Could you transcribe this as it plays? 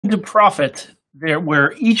to Profit, there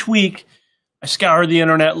where each week I scour the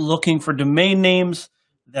internet looking for domain names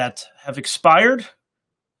that have expired.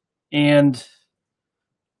 And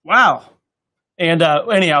wow. And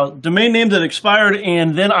anyhow, domain names that expired,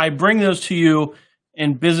 and then I bring those to you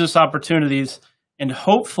in business opportunities. And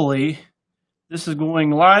hopefully, this is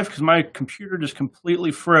going live because my computer just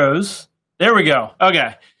completely froze. There we go.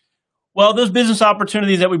 Okay. Well, those business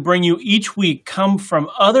opportunities that we bring you each week come from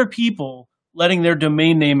other people letting their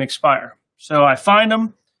domain name expire. So I find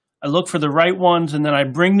them, I look for the right ones, and then I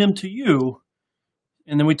bring them to you,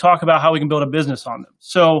 and then we talk about how we can build a business on them.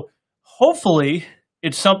 So hopefully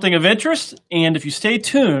it's something of interest, and if you stay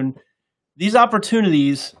tuned, these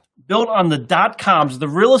opportunities built on the .coms, the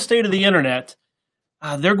real estate of the internet,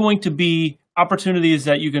 they're going to be opportunities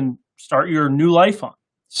that you can start your new life on.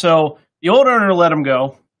 So the old owner let them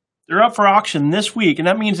go. They're up for auction this week, and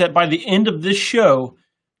that means that by the end of this show,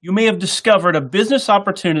 you may have discovered a business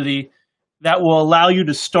opportunity that will allow you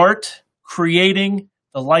to start creating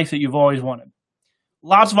the life that you've always wanted.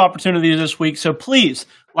 Lots of opportunities this week, so please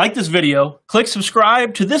like this video, click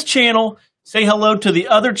subscribe to this channel, say hello to the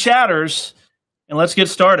other chatters, and let's get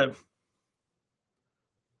started.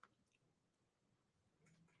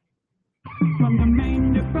 From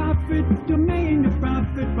domain to profit,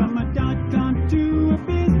 from a .com to a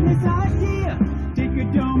business idea. Take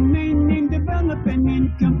a domain name, develop an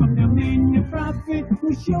income from domain to profit.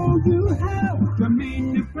 We'll show you how.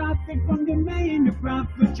 Domain to profit, from domain to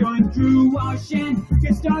profit. Join Drew Washand.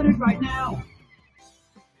 Get started right now.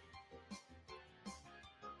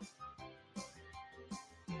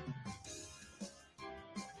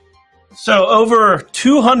 So over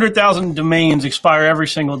 200,000 domains expire every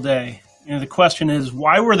single day. You know, the question is,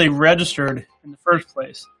 why were they registered in the first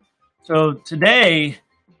place? So today,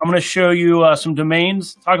 I'm going to show you some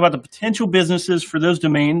domains, talk about the potential businesses for those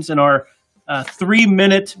domains in our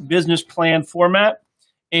 3-minute business plan format.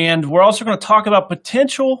 And we're also going to talk about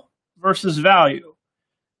potential versus value.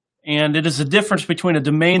 And it is the difference between a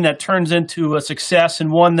domain that turns into a success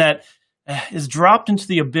and one that is dropped into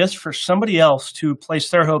the abyss for somebody else to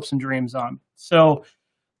place their hopes and dreams on. So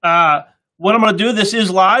what I'm going to do, this is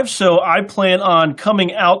live, so I plan on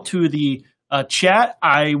coming out to the chat.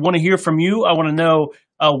 I want to hear from you. I want to know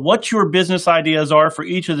what your business ideas are for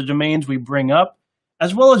each of the domains we bring up,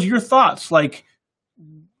 as well as your thoughts. Like,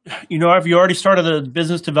 you know, have you already started a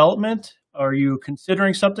business development? Are you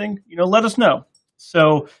considering something? You know, let us know.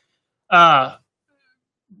 So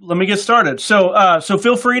let me get started. So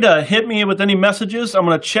feel free to hit me with any messages. I'm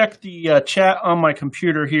going to check the chat on my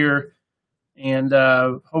computer here, and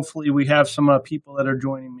hopefully we have some people that are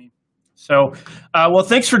joining me. So, well,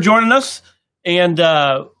 thanks for joining us. And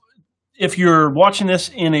if you're watching this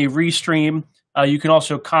in a restream, you can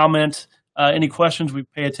also comment any questions. We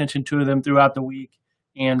pay attention to them throughout the week.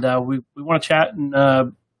 And we want to chat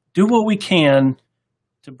and do what we can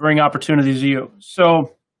to bring opportunities to you.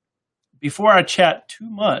 So before I chat too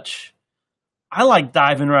much, I like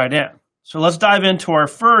diving right in. So let's dive into our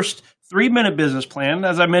first 3-minute business plan.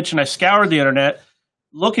 As I mentioned, I scoured the internet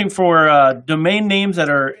looking for domain names that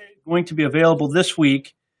are going to be available this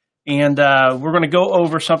week. And we're going to go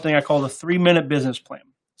over something I call the 3-minute business plan.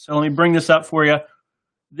 So let me bring this up for you.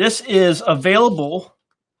 This is available,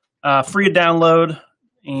 free to download.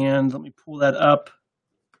 And let me pull that up.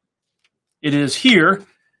 It is here.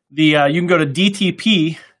 You can go to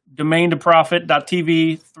DTP,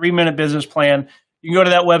 domain-to-profit.tv, 3-minute business plan. You can go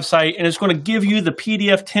to that website, and it's going to give you the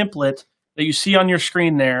PDF template that you see on your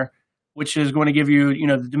screen there, which is going to give you, you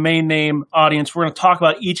know, the domain name, audience. We're going to talk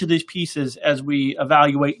about each of these pieces as we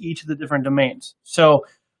evaluate each of the different domains. So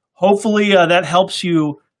hopefully that helps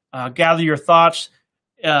you gather your thoughts,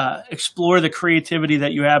 explore the creativity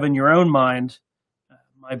that you have in your own mind.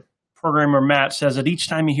 My programmer, Matt, says that each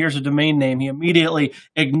time he hears a domain name, he immediately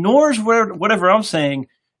ignores whatever I'm saying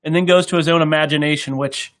and then goes to his own imagination,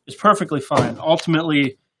 which is perfectly fine.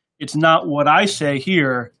 Ultimately, it's not what I say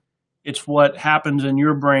here. It's what happens in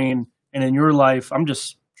your brain and in your life. I'm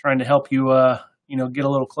just trying to help you, you know, get a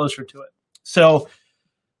little closer to it. So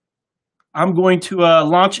I'm going to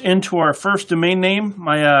launch into our first domain name.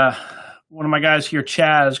 One of my guys here,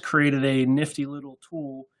 Chaz, created a nifty little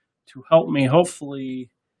tool to help me hopefully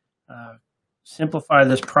simplify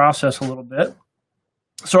this process a little bit.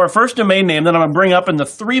 So our first domain name that I'm going to bring up in the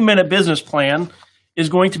 3-minute business plan is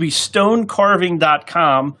going to be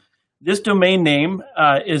stonecarving.com. This domain name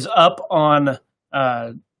is up on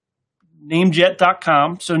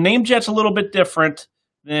namejet.com. So Namejet's a little bit different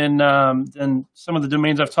than some of the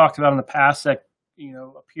domains I've talked about in the past that, you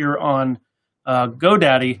know, appear on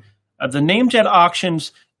GoDaddy. The Namejet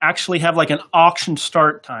auctions actually have like an auction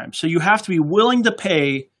start time. So you have to be willing to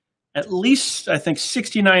pay at least, I think,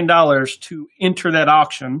 $69 to enter that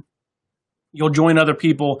auction. You'll join other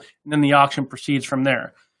people, and then the auction proceeds from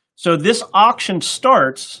there. So this auction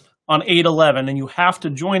starts on 8/11, and you have to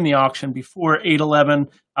join the auction before 8/11,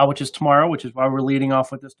 which is tomorrow, which is why we're leading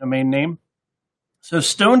off with this domain name. So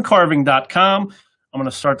stonecarving.com. I'm going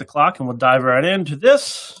to start the clock, and we'll dive right into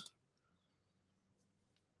this.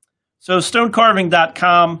 So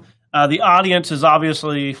stonecarving.com, the audience is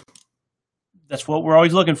obviously, that's what we're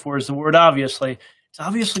always looking for, is the word obviously. It's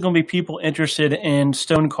obviously going to be people interested in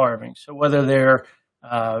stone carving. So whether they're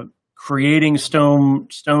creating stone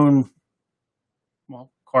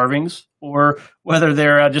carvings, or whether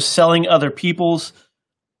they're just selling other people.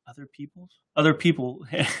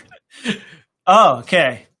 Oh,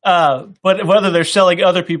 okay. But whether they're selling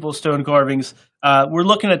other people's stone carvings, we're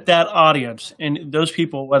looking at that audience, and those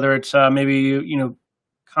people, whether it's maybe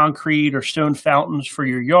concrete or stone fountains for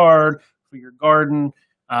your yard, for your garden.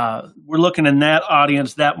 We're looking in that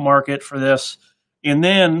audience, that market for this. And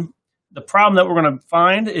then the problem that we're going to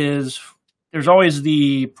find is there's always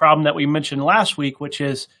the problem that we mentioned last week, which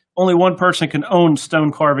is only one person can own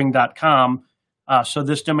stonecarving.com. So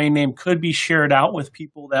this domain name could be shared out with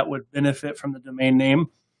people that would benefit from the domain name,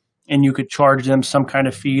 and you could charge them some kind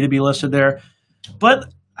of fee to be listed there.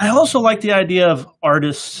 But I also like the idea of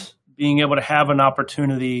artists being able to have an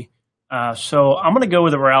opportunity. So I'm going to go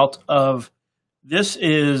with a route of, this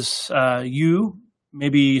is you,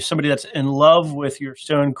 maybe somebody that's in love with your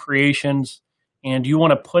stone creations, and you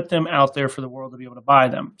want to put them out there for the world to be able to buy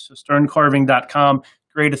them. So stonecarving.com,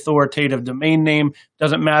 great authoritative domain name.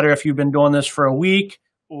 Doesn't matter if you've been doing this for a week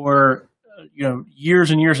or years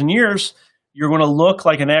and years and years. You're going to look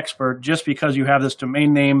like an expert just because you have this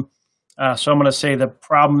domain name. So I'm going to say the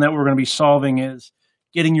problem that we're going to be solving is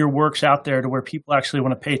getting your works out there to where people actually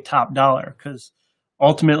want to pay top dollar. Because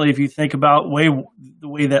ultimately, if you think about the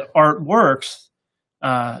way that art works,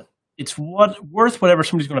 it's worth whatever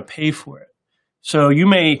somebody's going to pay for it. So you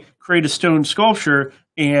may create a stone sculpture,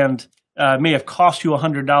 and it may have cost you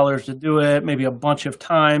 $100 to do it, maybe a bunch of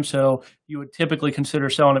time. So you would typically consider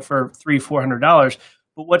selling it for $300-400.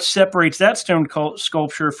 But what separates that stone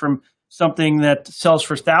sculpture from something that sells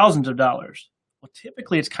for thousands of dollars? Well,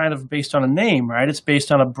 typically it's kind of based on a name, right? It's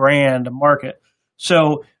based on a brand, a market.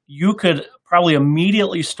 So you could probably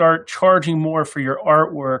immediately start charging more for your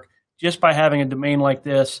artwork just by having a domain like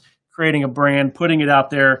this, creating a brand, putting it out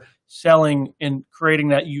there, selling, and creating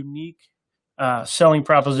that unique selling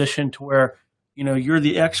proposition to where you're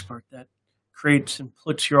the expert that creates and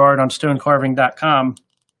puts your art on stonecarving.com.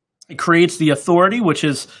 It creates the authority, which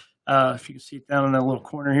is, if you can see it down in that little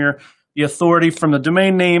corner here, the authority from the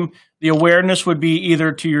domain name. The awareness would be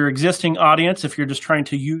either to your existing audience, if you're just trying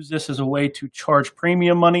to use this as a way to charge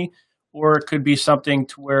premium money, or it could be something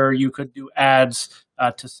to where you could do ads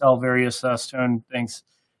to sell various stone things.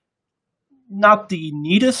 Not the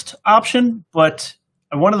neatest option, but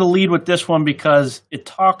I wanted to lead with this one because it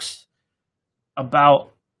talks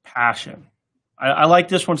about passion. I like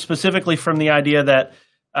this one specifically from the idea that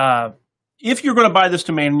if you're going to buy this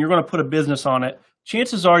domain and you're going to put a business on it,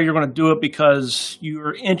 chances are you're going to do it because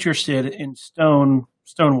you're interested in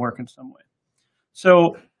stonework in some way.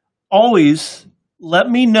 So always let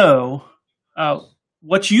me know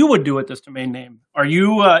what you would do with this domain name. Are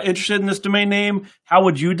you interested in this domain name? How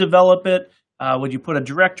would you develop it? Would you put a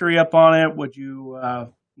directory up on it? Would you,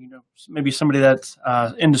 maybe somebody that's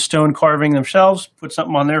into stone carving themselves, put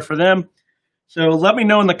something on there for them? So let me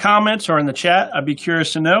know in the comments or in the chat. I'd be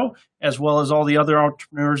curious to know, as well as all the other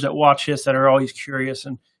entrepreneurs that watch this that are always curious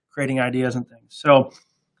and creating ideas and things. So,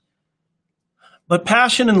 but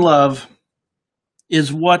passion and love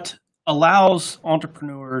is what allows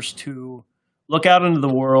entrepreneurs to look out into the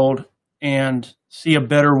world and see a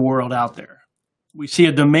better world out there. We see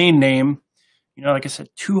a domain name, like I said,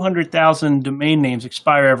 200,000 domain names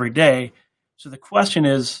expire every day. So the question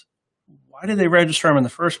is, why did they register them in the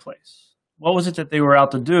first place? What was it that they were out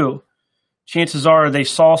to do? Chances are they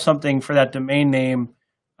saw something for that domain name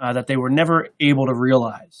that they were never able to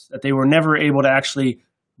realize, that they were never able to actually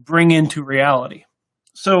bring into reality.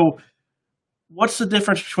 So what's the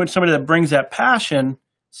difference between somebody that brings that passion,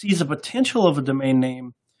 sees the potential of a domain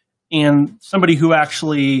name, and somebody who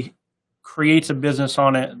actually creates a business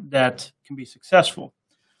on it that can be successful?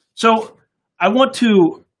 So I want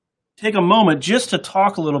to take a moment just to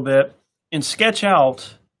talk a little bit and sketch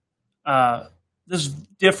out this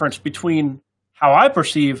difference between how I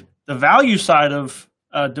perceive the value side of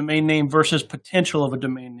a domain name versus potential of a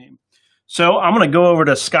domain name. So I'm going to go over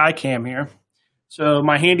to Skycam here. So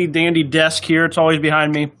my handy dandy desk here, it's always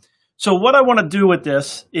behind me. So what I want to do with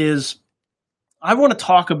this is I want to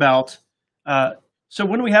talk about So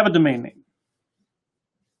when we have a domain name,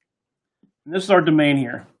 and this is our domain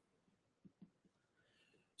here.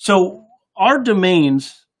 So our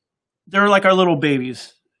domains, they're like our little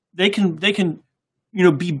babies. They can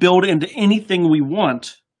be built into anything we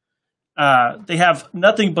want. They have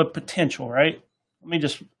nothing but potential, right? Let me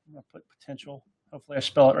just put potential. Hopefully I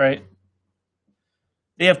spell it right.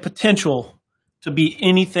 They have potential to be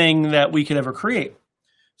anything that we could ever create.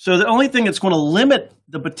 So the only thing that's going to limit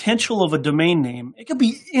the potential of a domain name, it could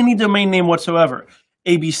be any domain name whatsoever.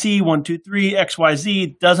 ABC, 123,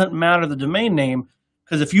 XYZ, doesn't matter the domain name,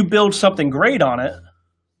 because if you build something great on it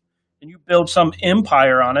and you build some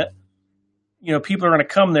empire on it, people are going to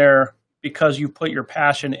come there because you put your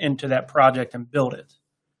passion into that project and build it.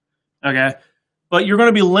 Okay? But you're going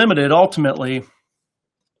to be limited ultimately.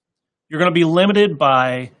 You're going to be limited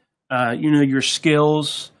by your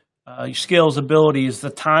skills, abilities, the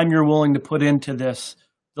time you're willing to put into this,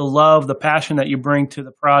 the love, the passion that you bring to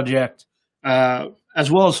the project, as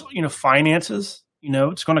well as finances.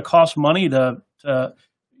 It's going to cost money to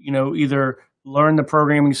either learn the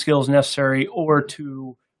programming skills necessary or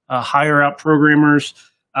to hire out programmers.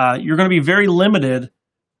 You're going to be very limited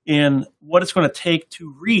in what it's going to take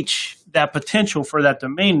to reach that potential for that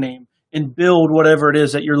domain name and build whatever it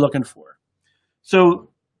is that you're looking for. So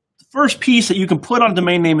the first piece that you can put on a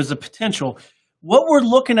domain name is the potential. What we're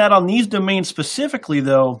looking at on these domains specifically,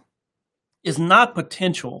 though, is not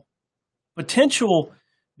potential. Potential,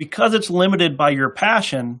 because it's limited by your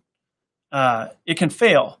passion, it can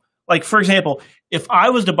fail. Like, for example, if I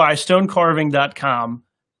was to buy stonecarving.com,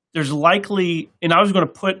 there's likely, and I was going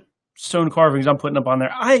to put stone carvings I'm putting up on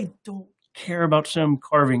there. I don't care about stone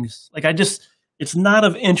carvings. It's not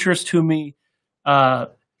of interest to me.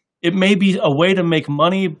 It may be a way to make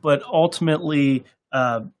money, but ultimately,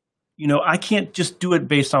 I can't just do it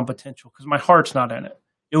based on potential because my heart's not in it.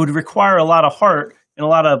 It would require a lot of heart and a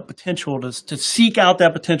lot of potential to seek out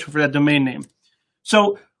that potential for that domain name.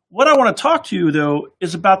 So what I want to talk to you, though,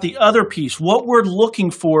 is about the other piece. What we're looking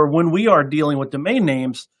for when we are dealing with domain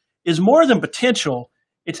names is more than potential.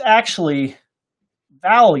 It's actually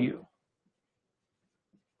value.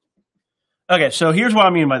 Okay, so here's what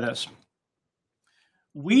I mean by this.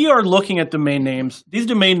 We are looking at domain names. These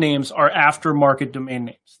domain names are aftermarket domain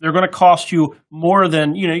names. They're going to cost you more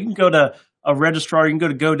than, you can go to a registrar, you can go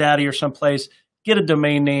to GoDaddy or someplace, get a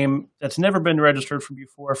domain name that's never been registered for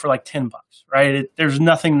before for like $10, right? There's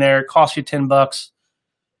nothing there. It costs you $10.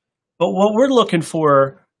 But what we're looking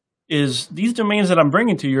for is these domains that I'm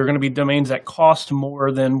bringing to you are going to be domains that cost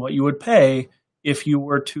more than what you would pay if you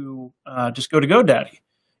were to just go to GoDaddy.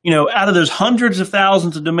 Out of those hundreds of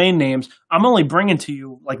thousands of domain names, I'm only bringing to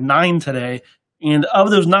you like 9 today. And of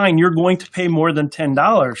those 9, you're going to pay more than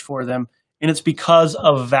 $10 for them. And it's because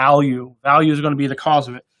of value. Value is going to be the cause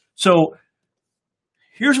of it. So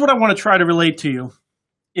here's what I want to try to relate to you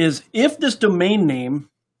is if this domain name,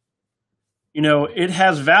 it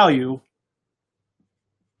has value,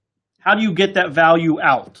 how do you get that value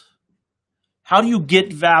out? How do you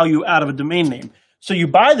get value out of a domain name? So you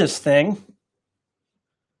buy this thing,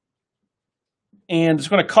 and it's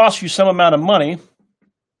going to cost you some amount of money.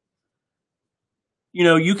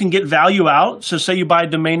 You can get value out. So say you buy a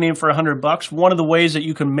domain name for $100. One of the ways that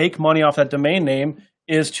you can make money off that domain name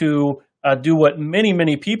is to do what many,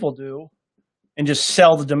 many people do and just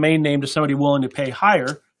sell the domain name to somebody willing to pay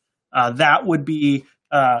higher. That would be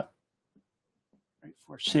for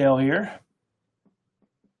sale here.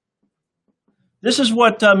 This is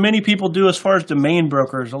what many people do as far as domain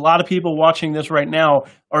brokers. A lot of people watching this right now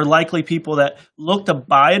are likely people that look to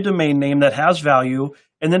buy a domain name that has value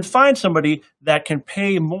and then find somebody that can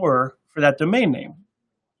pay more for that domain name.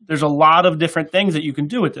 There's a lot of different things that you can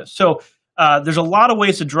do with this. So there's a lot of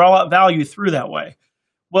ways to draw out value through that way.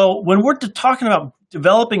 Well, when we're talking about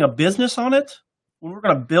developing a business on it, when we're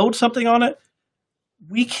going to build something on it,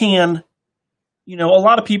 we can, a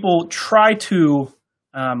lot of people try to,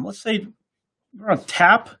 let's say, we're going to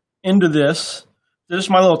tap into this. This is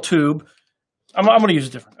my little tube. I'm going to use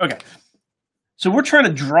it different. Okay. So we're trying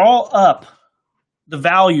to draw up the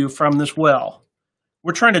value from this well.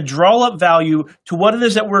 We're trying to draw up value to what it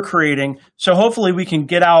is that we're creating. So hopefully we can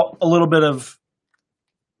get out a little bit of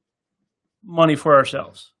money for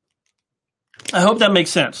ourselves. I hope that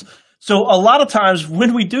makes sense. So a lot of times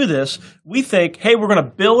when we do this, we think, hey, we're going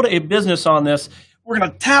to build a business on this. We're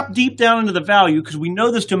going to tap deep down into the value because we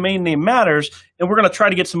know this domain name matters, and we're going to try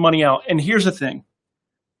to get some money out. And here's the thing.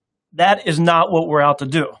 That is not what we're out to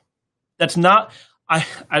do. That's not, I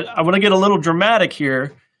want to get a little dramatic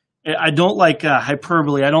here. I don't like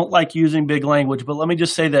hyperbole. I don't like using big language, but let me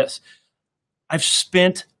just say this. I've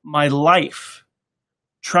spent my life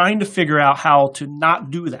trying to figure out how to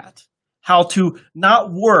not do that, how to not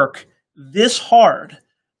work this hard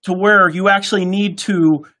to where you actually need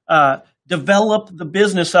to develop the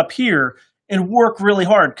business up here and work really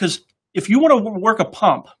hard. Because if you want to work a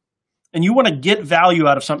pump and you want to get value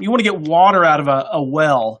out of something, you want to get water out of a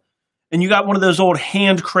well, and you got one of those old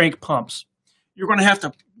hand crank pumps, you're going to have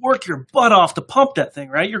to work your butt off to pump that thing,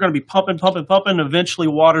 right? You're going to be pumping. Eventually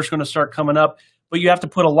water's going to start coming up, but you have to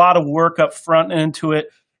put a lot of work up front into it.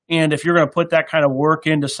 And if you're going to put that kind of work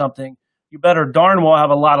into something, you better darn well have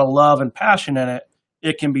a lot of love and passion in it.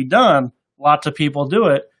 It can be done. Lots of people do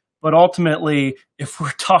it. But ultimately, if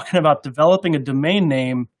we're talking about developing a domain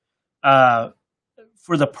name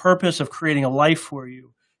for the purpose of creating a life for you,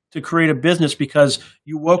 to create a business because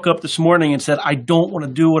you woke up this morning and said, I don't want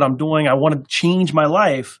to do what I'm doing, I want to change my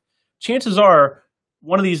life, chances are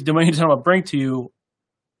one of these domains that I'm going to bring to you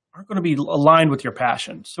aren't going to be aligned with your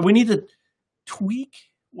passion. So we need to tweak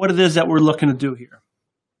what it is that we're looking to do here.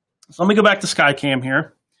 So let me go back to Skycam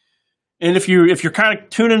here. And if you're kind of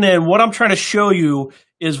tuning in, what I'm trying to show you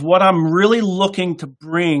is what I'm really looking to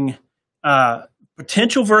bring,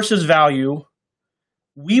 potential versus value.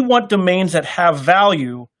 We want domains that have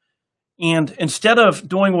value. And instead of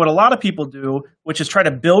doing what a lot of people do, which is try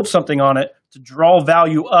to build something on it to draw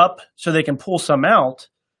value up so they can pull some out,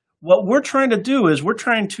 what we're trying to do is we're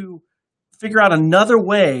trying to figure out another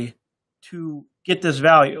way to get this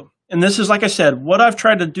value. And this is, like I said, what I've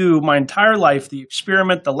tried to do my entire life, the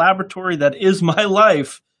experiment, the laboratory that is my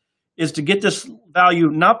life, is to get this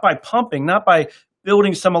value not by pumping, not by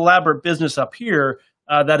building some elaborate business up here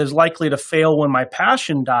that is likely to fail when my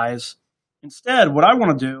passion dies. Instead, what I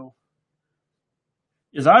want to do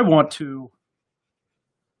is I want to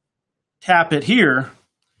tap it here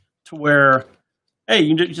to where, hey,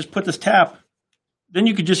 you just put this tap, then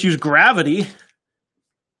you could just use gravity.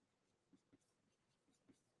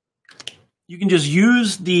 You can just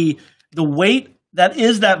use the weight that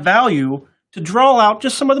is that value to draw out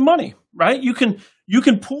just some of the money, right? You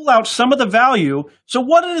can pull out some of the value. So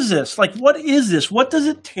what is this? Like, what is this? What does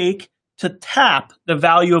it take to tap the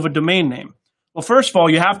value of a domain name? Well, first of all,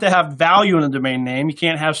 you have to have value in a domain name. You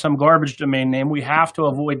can't have some garbage domain name. We have to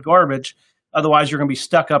avoid garbage. Otherwise, you're going to be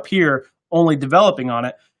stuck up here only developing on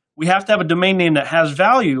it. We have to have a domain name that has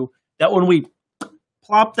value, that when we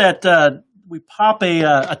plop that, we pop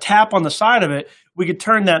a tap on the side of it, we could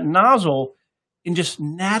turn that nozzle and just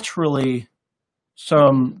naturally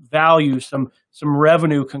some value, some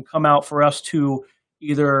revenue can come out for us to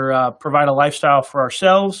either provide a lifestyle for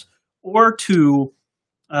ourselves or to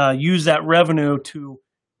use that revenue to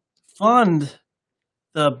fund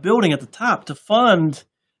the building at the top, to fund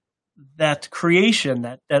that creation,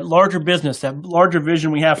 that larger business, that larger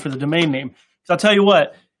vision we have for the domain name. Because I'll tell you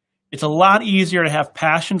what, it's a lot easier to have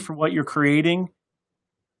passion for what you're creating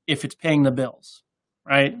if it's paying the bills,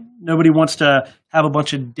 right? Nobody wants to have a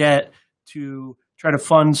bunch of debt to try to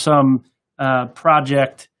fund some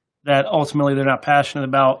project that ultimately they're not passionate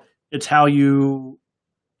about. It's how you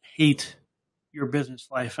hate your business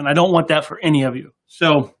life. And I don't want that for any of you.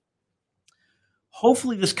 So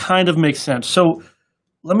hopefully this kind of makes sense. So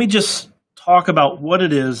let me just talk about what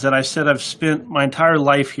it is that I said I've spent my entire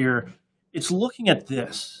life here. It's looking at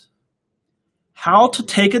this, how to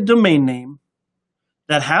take a domain name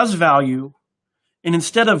that has value, and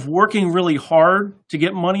instead of working really hard to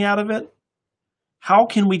get money out of it, how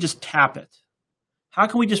can we just tap it? How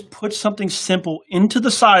can we just put something simple into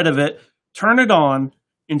the side of it, turn it on,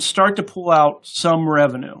 and start to pull out some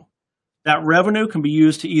revenue? That revenue can be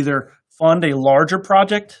used to either fund a larger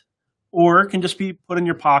project, or it can just be put in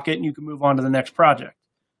your pocket and you can move on to the next project.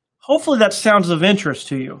 Hopefully that sounds of interest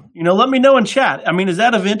to you. Let me know in chat. I mean, is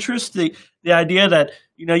that of interest? The idea that,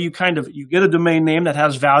 you get a domain name that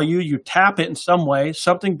has value, you tap it in some way,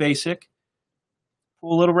 something basic,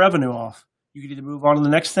 pull a little revenue off. You can either move on to the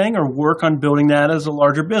next thing or work on building that as a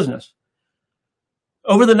larger business.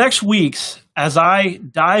 Over the next weeks, as I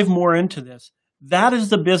dive more into this, that is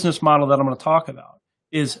the business model that I'm going to talk about,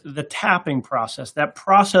 is the tapping process, that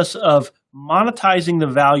process of monetizing the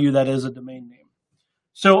value that is a domain name.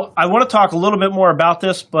 So I want to talk a little bit more about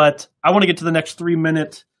this, but I want to get to the next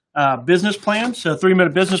 3-minute business plan. So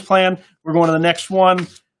 3-minute business plan, we're going to the next one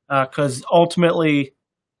because ultimately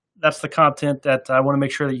that's the content that I want to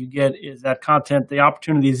make sure that you get, is that content, the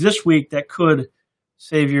opportunities this week that could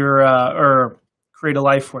save your or create a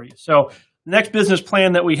life for you. So the next business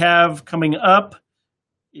plan that we have coming up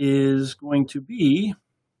is going to be,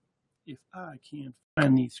 if I can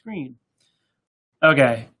find the screen.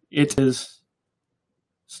 Okay, it is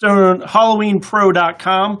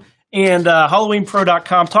HalloweenPro.com, and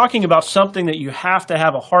HalloweenPro.com, talking about something that you have to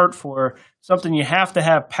have a heart for, something you have to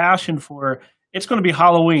have passion for. It's going to be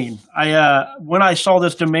Halloween. When I saw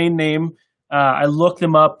this domain name, I looked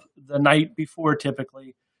them up the night before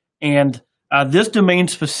typically, and this domain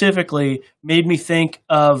specifically made me think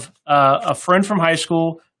of a friend from high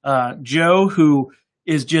school, Joe, who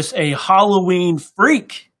is just a Halloween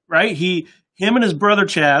freak, right? Him and his brother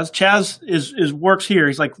Chaz works here.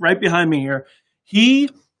 He's like right behind me here. He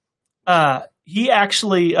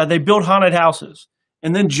actually they build haunted houses,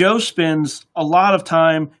 and then Joe spends a lot of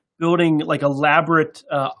time building like elaborate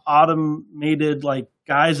automated like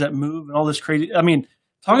guys that move and all this crazy. I mean,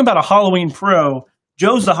 talking about a Halloween pro,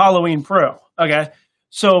 Joe's the Halloween pro. Okay,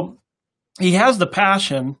 so he has the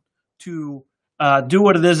passion to do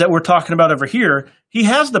what it is that we're talking about over here. He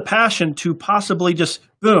has the passion to possibly just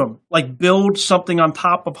boom, like build something on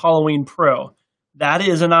top of Halloween Pro. That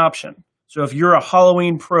is an option. So if you're a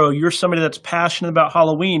Halloween pro, you're somebody that's passionate about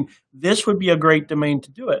Halloween, this would be a great domain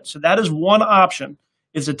to do it. So that is one option,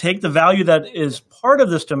 is to take the value that is part of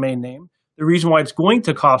this domain name, the reason why it's going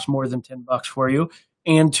to cost more than $10 for you,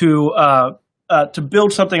 and to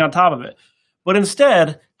build something on top of it. But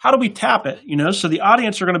instead, how do we tap it? So the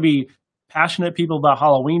audience are going to be passionate people about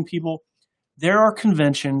Halloween people. There are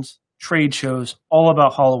conventions, trade shows all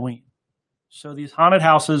about Halloween. So these haunted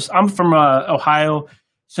houses, I'm from Ohio.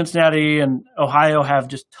 Cincinnati and Ohio have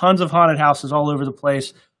just tons of haunted houses all over the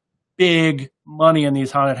place. Big money in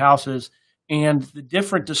these haunted houses, and the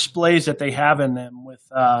different displays that they have in them with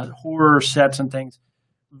horror sets and things.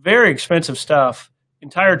 Very expensive stuff.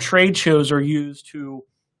 Entire trade shows are used to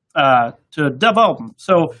develop them.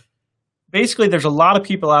 So basically, there's a lot of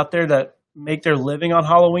people out there that make their living on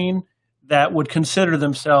Halloween that would consider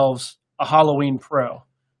themselves a Halloween pro.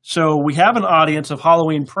 So we have an audience of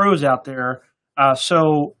Halloween pros out there.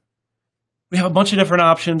 So we have a bunch of different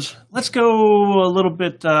options. Let's go a little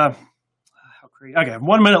bit. Okay,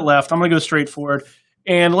 1 minute left. I'm going to go straight forward,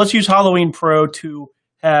 and let's use Halloween Pro to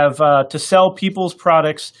have to sell people's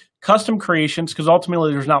products, custom creations, because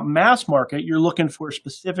ultimately there's not mass market. You're looking for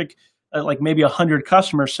specific, like maybe 100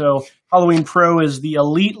 customers. So Halloween Pro is the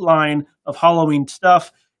elite line of Halloween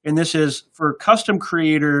stuff, and this is for custom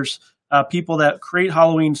creators, people that create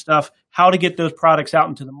Halloween stuff. How to get those products out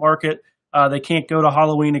into the market. They can't go to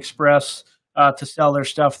Halloween Express to sell their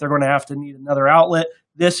stuff. They're going to have to need another outlet.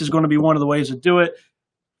 This is going to be one of the ways to do it.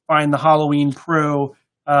 Find the Halloween Pro.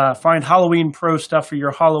 Find Halloween Pro stuff for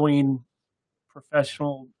your Halloween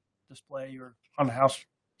professional display or on the house,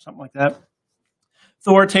 something like that.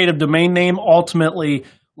 Authoritative domain name. Ultimately,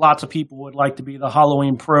 lots of people would like to be the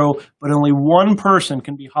Halloween Pro, but only one person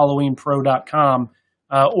can be HalloweenPro.com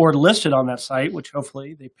or listed on that site, which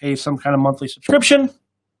hopefully they pay some kind of monthly subscription.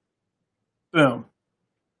 Boom.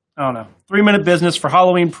 I don't know. 3-minute business for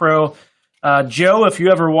Halloween Pro. Joe, if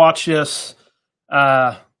you ever watch this,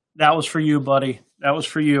 that was for you, buddy. That was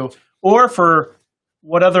for you. Or for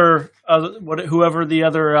whoever the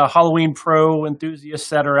other Halloween Pro enthusiasts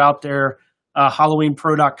that are out there,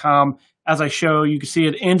 HalloweenPro.com. As I show, you can see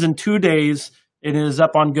it ends in 2 days. It is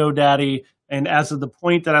up on GoDaddy. And as of the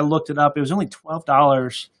point that I looked it up, it was only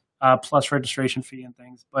 $12 plus registration fee and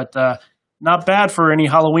things. But not bad for any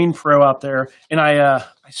Halloween pro out there. And I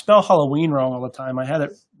spell Halloween wrong all the time. I had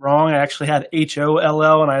it wrong. I actually had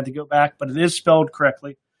Holl, and I had to go back, but it is spelled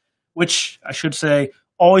correctly, which I should say,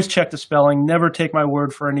 always check the spelling. Never take my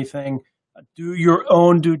word for anything. Do your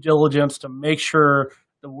own due diligence to make sure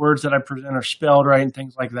the words that I present are spelled right and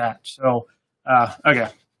things like that. So, okay,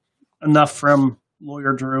 enough from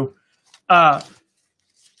Lawyer Drew.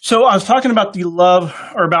 So I was talking about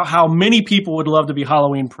about how many people would love to be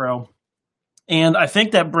Halloween pro. And I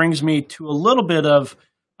think that brings me to a little bit of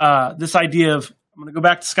this idea of, I'm going to go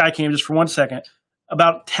back to SkyCam just for 1 second,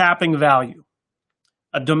 about tapping value.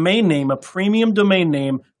 A domain name, a premium domain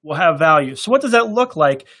name, will have value. So what does that look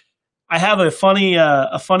like? I have a funny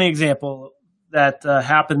example that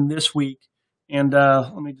happened this week. And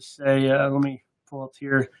let me just say, let me pull up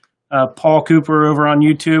here. Paul Cooper over on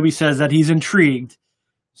YouTube, he says that he's intrigued.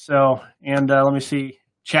 So, and let me see.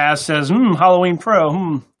 Chaz says, Halloween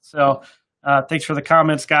Pro. So, thanks for the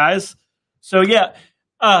comments, guys. So, yeah,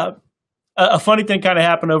 a funny thing kind of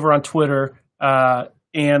happened over on Twitter,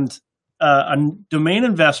 and a domain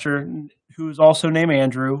investor who is also named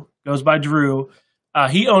Andrew, goes by Drew.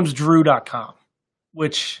 He owns Drew.com,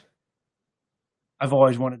 which I've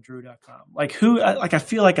always wanted Drew.com. Like I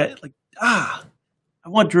feel like I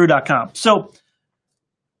want Drew.com. So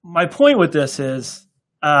my point with this is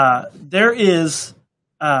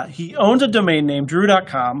he owns a domain name,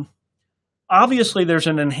 Drew.com. obviously there's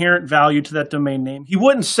an inherent value to that domain name. He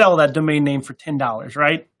wouldn't sell that domain name for $10,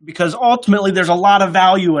 right? Because ultimately there's a lot of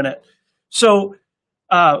value in it. So,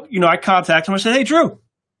 I contacted him. I said, hey, Drew,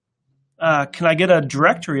 can I get a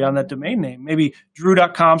directory on that domain name? Maybe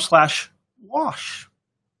drew.com/wash,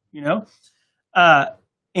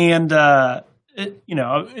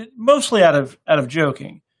 mostly out of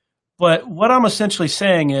joking. But what I'm essentially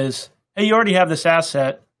saying is, hey, you already have this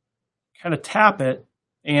asset, kind of tap it.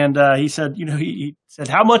 And he said, he said,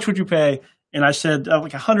 how much would you pay? And I said,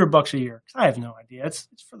 like $100 a year. I have no idea. It's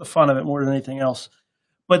for the fun of it more than anything else.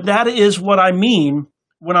 But that is what I mean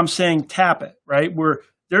when I'm saying tap it, right? Where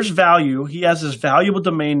there's value. He has this valuable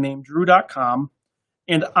domain name, drew.com.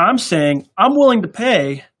 And I'm saying I'm willing to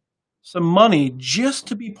pay some money just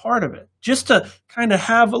to be part of it, just to kind of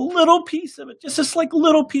have a little piece of it, just this like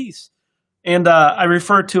little piece. And I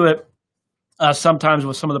refer to it sometimes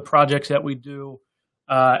with some of the projects that we do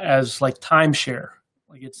as like timeshare.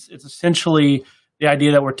 Like it's essentially the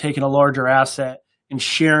idea that we're taking a larger asset and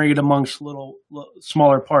sharing it amongst little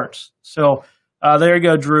smaller parts. So there you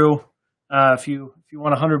go, Drew. If you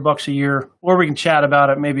want $100 a year, or we can chat about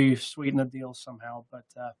it, maybe sweeten the deal somehow. But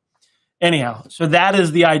anyhow, so that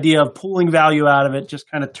is the idea of pulling value out of it, just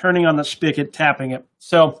kind of turning on the spigot, tapping it.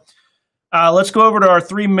 So let's go over to our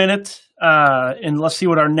 3-minute and let's see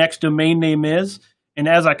what our next domain name is. And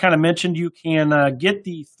as I kind of mentioned, you can get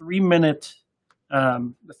the 3-minute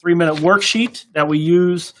worksheet that we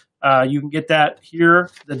use. You can get that here,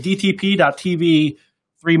 the dtp.tv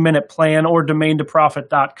 3-minute plan, or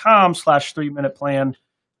domaintoprofit.com/3-minute plan.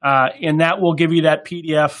 And that will give you that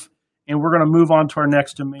PDF. And we're going to move on to our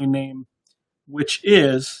next domain name, which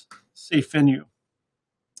is SafeVenue.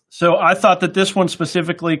 So I thought that this one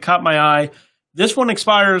specifically caught my eye. This one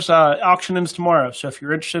expires, auction ends tomorrow. So if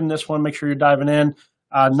you're interested in this one, make sure you're diving in.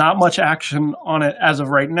 Not much action on it as of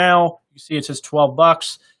right now. You see it says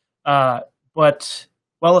 $12. But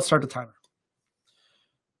let's start the timer.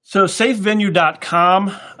 So safevenue.com,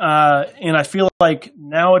 and I feel like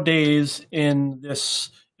nowadays in this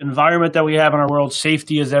environment that we have in our world,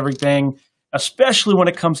 safety is everything, especially when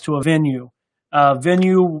it comes to a venue.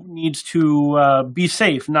 Venue needs to be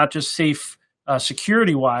safe, not just safe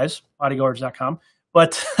security-wise, bodyguards.com,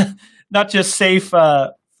 but not just safe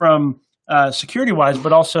from security-wise,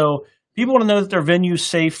 but also people want to know that their venue's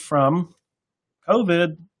safe from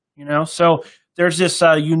COVID, So there's this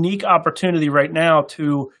unique opportunity right now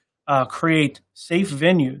to create safe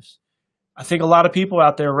venues. I think a lot of people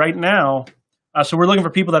out there right now, so we're looking for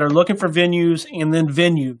people that are looking for venues, and then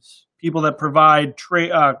venues, people that provide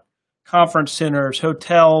conference centers,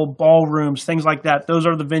 hotel, ballrooms, things like that. Those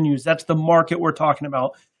are the venues. That's the market we're talking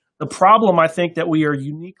about. The problem I think that we are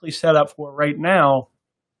uniquely set up for right now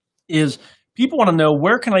is people want to know,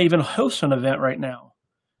 where can I even host an event right now?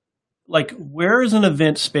 Like, where is an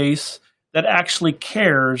event space that actually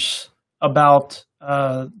cares about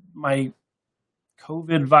my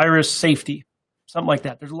COVID virus safety, something like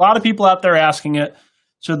that? There's a lot of people out there asking it.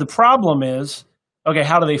 So the problem is, okay,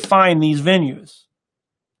 how do they find these venues?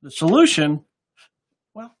 The solution,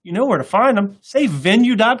 well, you know where to find them.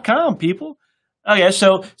 SafeVenue.com, people. Okay,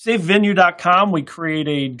 so SafeVenue.com, we create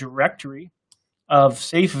a directory of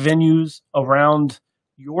safe venues around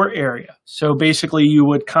your area. So basically you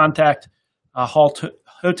would contact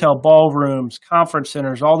hotel ballrooms, conference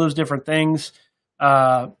centers, all those different things.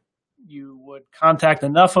 You would contact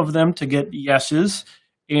enough of them to get yeses,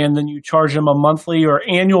 and then you charge them a monthly or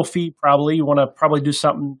annual fee probably. You want to probably do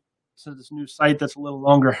something to this new site that's a little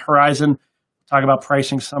longer horizon. We'll talk about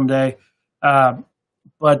pricing someday.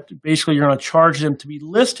 But basically you're going to charge them to be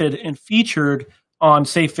listed and featured on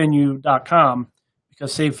SafeVenue.com,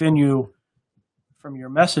 because SafeVenue, from your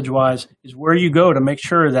message-wise, is where you go to make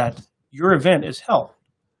sure that your event is held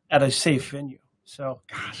at a safe venue. So,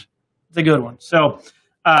 gosh, it's a good one. So,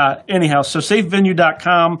 anyhow, so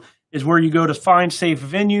SafeVenue.com is where you go to find safe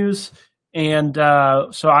venues. And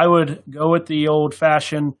so I would go with the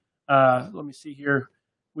old-fashioned, let me see here.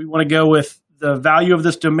 We want to go with the value of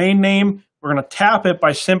this domain name. We're going to tap it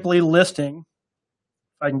by simply listing.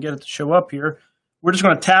 If I can get it to show up here. We're just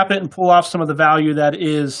going to tap it and pull off some of the value that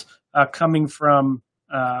is coming from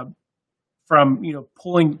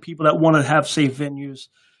pulling people that want to have safe venues.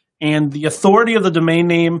 And the authority of the domain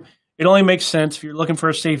name, it only makes sense if you're looking for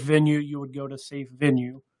a safe venue, you would go to Safe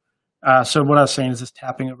Venue. So what I was saying is this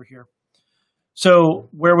tapping over here. So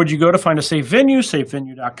where would you go to find a safe venue?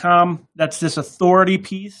 SafeVenue.com. That's this authority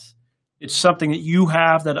piece. It's something that you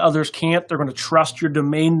have that others can't. They're going to trust your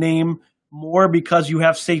domain name more because you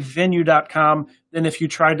have SafeVenue.com than if you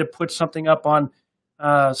tried to put something up on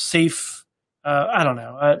I don't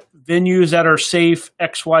know, venues that are safe,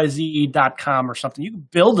 xyz.com or something. You can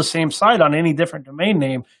build the same site on any different domain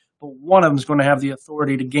name, but one of them is going to have the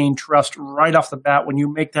authority to gain trust right off the bat when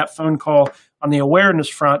you make that phone call on the awareness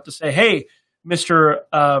front to say, hey, Mr.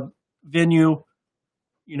 Venue,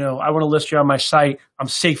 I want to list you on my site. I'm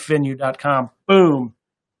safevenue.com. Boom.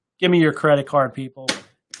 Give me your credit card, people.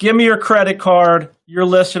 Give me your credit card. You're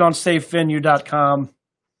listed on safevenue.com.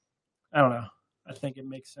 I don't know. I think it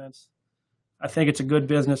makes sense. I think it's a good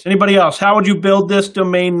business. Anybody else? How would you build this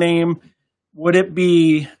domain name? Would it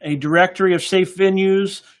be a directory of safe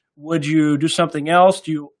venues? Would you do something else?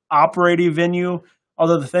 Do you operate a venue?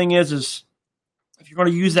 Although the thing is if you're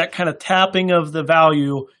going to use that kind of tapping of the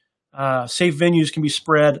value, safe venues can be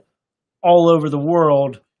spread all over the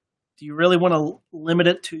world. Do you really want to limit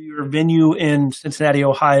it to your venue in Cincinnati,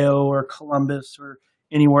 Ohio, or Columbus, or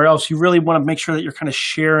anywhere else? You really want to make sure that you're kind of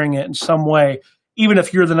sharing it in some way, even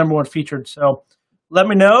if you're the number one featured. So let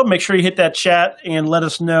me know. Make sure you hit that chat and let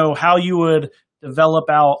us know how you would develop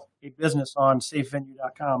out a business on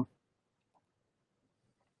safevenue.com.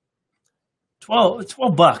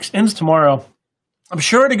 $12 ends tomorrow. I'm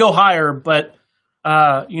sure to go higher, but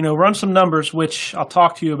run some numbers, which I'll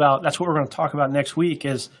talk to you about. That's what we're going to talk about next week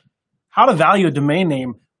is how to value a domain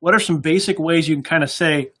name. What are some basic ways you can kind of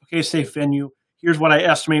say, okay, Safe Venue, here's what I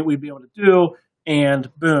estimate we'd be able to do, and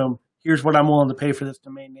boom, here's what I'm willing to pay for this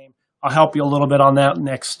domain name. I'll help you a little bit on that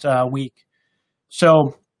next week.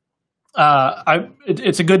 So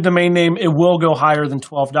it's a good domain name. It will go higher than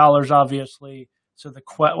 $12, obviously. So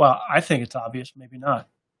I think it's obvious, maybe not.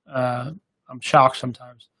 I'm shocked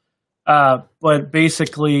sometimes. But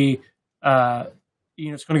basically,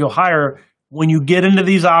 it's going to go higher. When you get into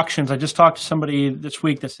these auctions, I just talked to somebody this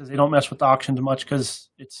week that says they don't mess with auctions much because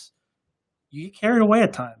you get carried away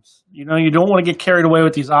at times. You don't want to get carried away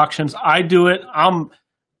with these auctions. I do it. I'm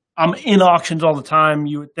in auctions all the time.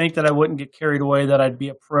 You would think that I wouldn't get carried away, that I'd be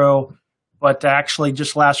a pro. But actually,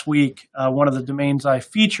 just last week, one of the domains I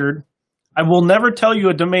featured, I will never tell you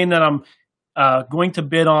a domain that I'm going to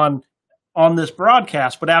bid on this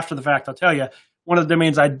broadcast, but after the fact, I'll tell you, one of the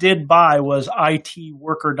domains I did buy was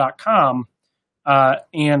itworker.com.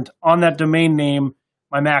 And on that domain name,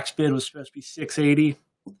 my max bid was supposed to be $680.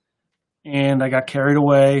 And I got carried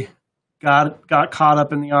away, got caught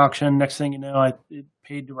up in the auction. Next thing you know, I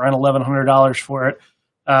paid around $1,100 for it.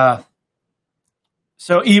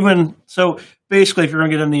 So basically, if you're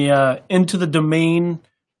going to get into the domain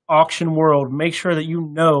auction world, make sure that you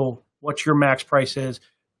know what your max price is.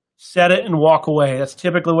 Set it and walk away. That's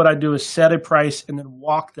typically what I do, is set a price and then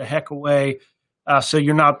walk the heck away, so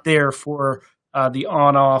you're not there for the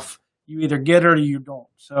on-off. You either get it or you don't.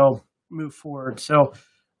 So move forward. So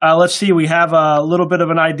let's see. We have a little bit of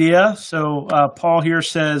an idea. So Paul here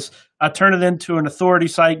says, turn it into an authority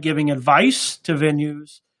site giving advice to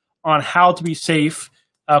venues on how to be safe.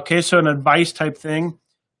 Okay, so an advice type thing.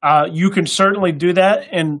 You can certainly do that.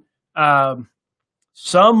 And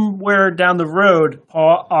somewhere down the road,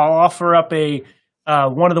 Paul, I'll offer up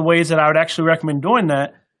one of the ways that I would actually recommend doing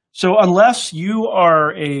that. So unless you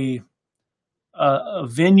are a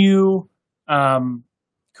venue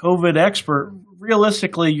COVID expert,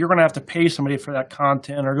 realistically, you're going to have to pay somebody for that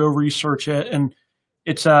content or go research it, and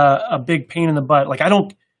it's a big pain in the butt. Like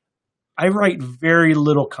I write very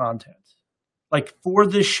little content. Like for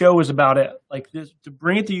this show is about it. Like this, to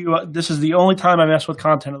bring it to you, this is the only time I mess with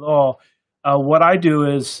content at all. What I do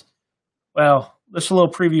is, this is a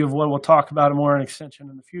little preview of what we'll talk about more in extension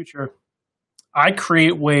in the future. I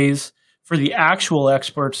create ways for the actual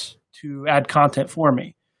experts to add content for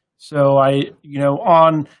me. So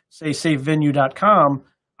on, say, safevenue.com,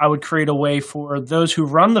 I would create a way for those who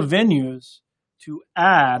run the venues to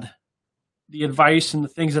add the advice and the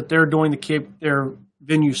things that they're doing to keep their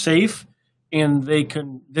venue safe, and they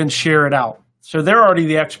can then share it out. So they're already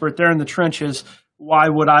the expert. They're in the trenches. Why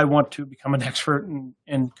would I want to become an expert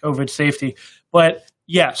in COVID safety? But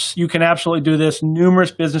yes, you can absolutely do this.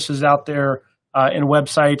 Numerous businesses out there and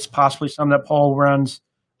websites, possibly some that Paul runs.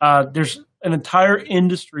 There's an entire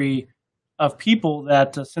industry of people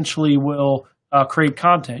that essentially will create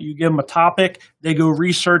content. You give them a topic, they go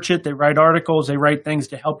research it, they write articles, they write things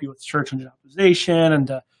to help you with search engine optimization and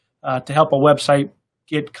to help a website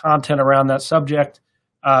get content around that subject.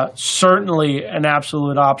 Certainly an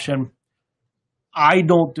absolute option. I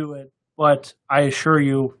don't do it, but I assure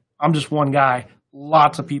you, I'm just one guy.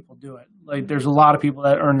 Lots of people do it. Like there's a lot of people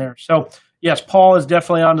that earn there. So yes, Paul is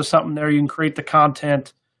definitely onto something there. You can create the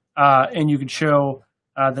content and you can show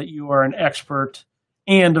that you are an expert.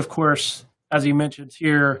 And of course, as he mentions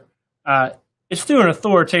here, it's through an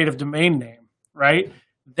authoritative domain name, right?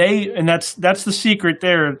 and that's the secret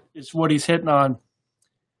there is what he's hitting on.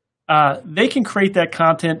 They can create that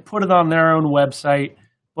content, put it on their own website,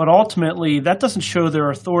 but ultimately that doesn't show they're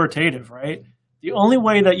authoritative, right? The only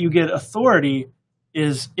way that you get authority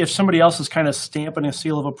is if somebody else is kind of stamping a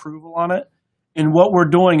seal of approval on it. And what we're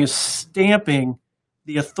doing is stamping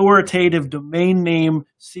the authoritative domain name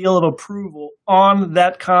seal of approval on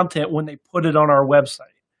that content when they put it on our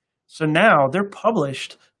website. So now they're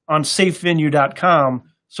published on safevenue.com.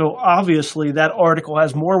 So obviously that article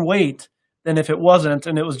has more weight than if it wasn't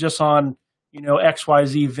and it was just on,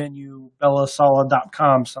 XYZ venue,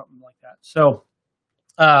 bellasala.com, something like that. So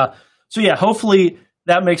yeah, hopefully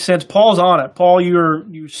that makes sense. Paul's on it. Paul,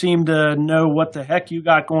 you seem to know what the heck you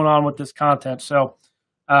got going on with this content. So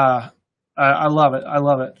I love it. I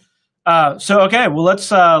love it. Okay, well let's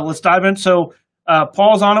dive in. So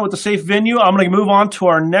Paul's on it with the Safe Venue. I'm going to move on to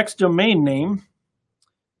our next domain name,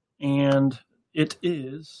 and it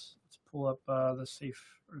is. Let's pull up the safe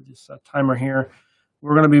or this timer here.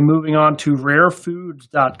 We're going to be moving on to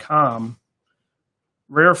rarefoods.com.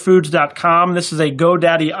 Rarefoods.com. This is a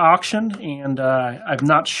GoDaddy auction, and I've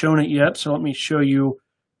not shown it yet, so let me show you.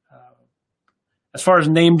 As far as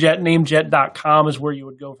Namejet, namejet.com is where you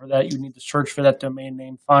would go for that. You need to search for that domain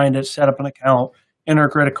name, find it, set up an account, enter a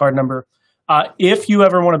credit card number. If you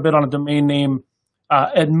ever want to bid on a domain name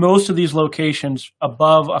at most of these locations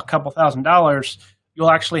above a couple $1,000s,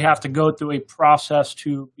 you'll actually have to go through a process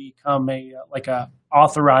to become a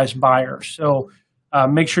authorized buyer. So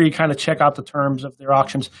make sure you kind of check out the terms of their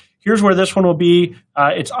auctions. Here's where this one will be.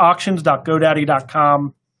 It's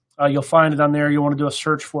auctions.godaddy.com. You'll find it on there. You want to do a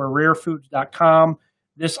search for rarefoods.com.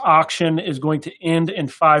 This auction is going to end in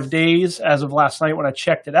 5 days. As of last night when I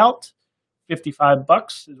checked it out,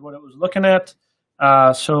 $55 is what it was looking at.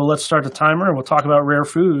 So let's start the timer and we'll talk about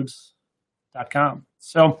rarefoods.com.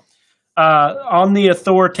 So on the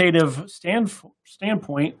authoritative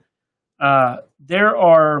standpoint, there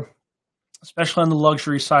are, especially on the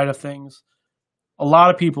luxury side of things, a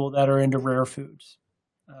lot of people that are into rare foods.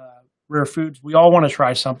 Rare foods, we all want to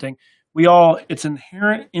try something. It's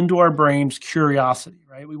inherent into our brains, curiosity,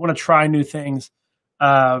 right? We want to try new things.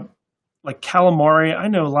 Like calamari. I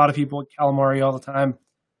know a lot of people eat calamari all the time.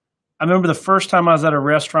 I remember the first time I was at a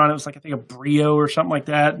restaurant, it was like, I think a Brio or something like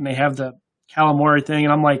that, and they have the calamari thing,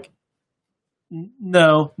 and I'm like,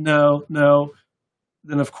 no.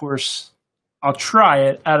 Then, of course, I'll try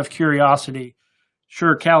it out of curiosity.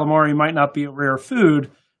 Sure, calamari might not be a rare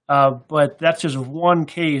food, but that's just one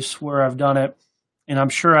case where I've done it, and I'm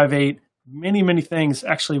sure I've ate many, many things.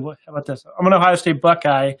 Actually, how about this? I'm an Ohio State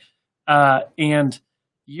Buckeye, and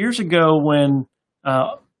years ago when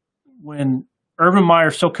Urban Meyer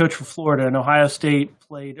still coached for Florida and Ohio State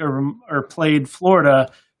played Florida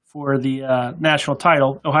for the national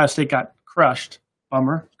title, Ohio State got crushed.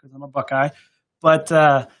 Bummer, because I'm a Buckeye. But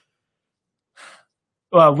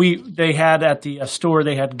they had at the store,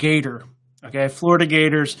 they had Gator, okay, Florida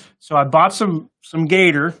Gators. So I bought some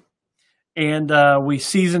Gator, and we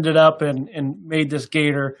seasoned it up and made this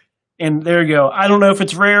Gator. And there you go. I don't know if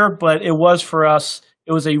it's rare, but it was for us.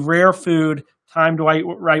 It was a rare food, timed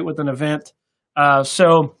right with an event.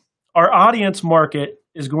 So our audience market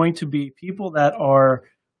is going to be people that are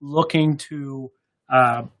looking to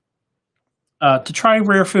try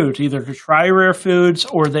rare foods, either to try rare foods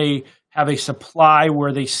or they have a supply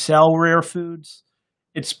where they sell rare foods.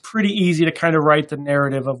 It's pretty easy to kind of write the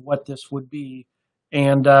narrative of what this would be.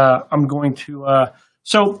 And I'm going to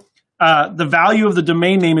the value of the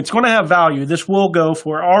domain name, it's going to have value. This will go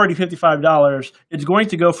for already $55. It's going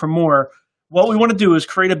to go for more. What we want to do is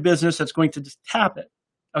create a business that's going to just tap it.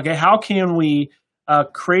 Okay, how can we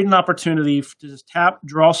create an opportunity to just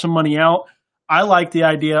draw some money out? I like the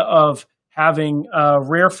idea of having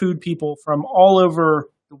rare food people from all over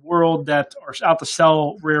the world that are out to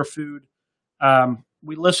sell rare food.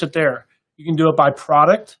 We list it there. You can do it by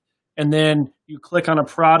product, and then you click on a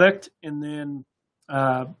product, and then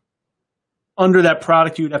under that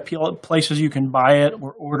product, you'd have places you can buy it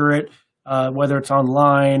or order it, whether it's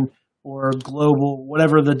online or global,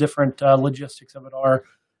 whatever the different logistics of it are.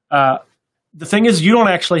 The thing is, you don't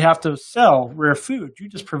actually have to sell rare food. You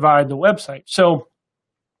just provide the website. So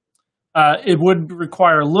it would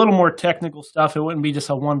require a little more technical stuff. It wouldn't be just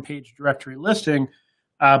a one-page directory listing,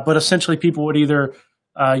 but essentially people would either,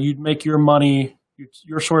 you'd make your money,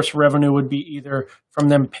 your source of revenue would be either from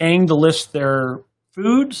them paying to list their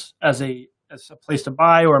foods as a place to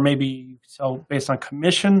buy, or maybe you sell based on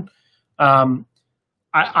commission.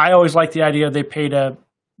 I always like the idea they pay to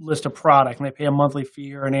list a product, and they pay a monthly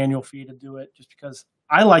fee or an annual fee to do it, just because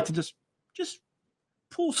I like to just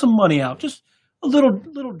pull some money out, just a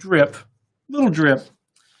little drip.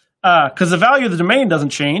 because the value of the domain doesn't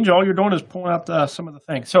change. All you're doing is pulling out some of the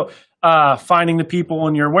things. So finding the people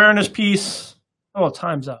in your awareness piece. Oh,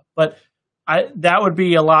 time's up. But that would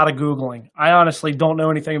be a lot of Googling. I honestly don't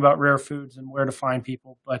know anything about rare foods and where to find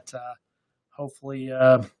people, but hopefully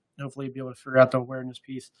you'll be able to figure out the awareness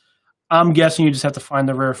piece. I'm guessing you just have to find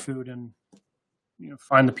the rare food and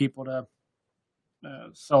find the people to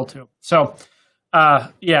sell to. So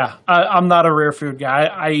I'm not a rare food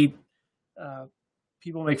guy.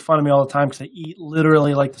 People make fun of me all the time because I eat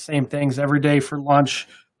literally like the same things every day for lunch.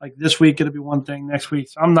 Like this week it'll be one thing, next week.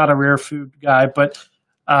 So I'm not a rare food guy, but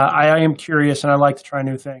I am curious and I like to try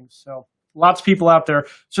new things. So lots of people out there.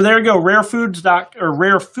 So there you go,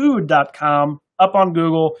 rarefood.com up on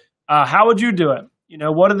Google. How would you do it?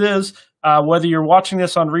 What it is, whether you're watching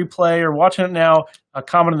this on replay or watching it now,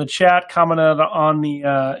 comment in the chat, comment on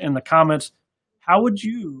in the comments. How would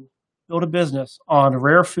you build a business on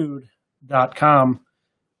rarefood.com?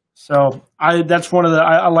 So that's one of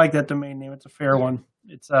I like that domain name. It's a fair one.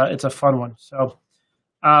 It's a fun one. So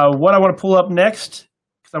what I want to pull up next,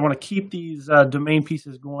 because I want to keep these domain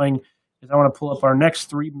pieces going, is I want to pull up our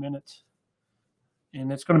next 3 minutes. And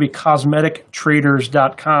it's going to be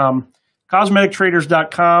cosmetiktraders.com.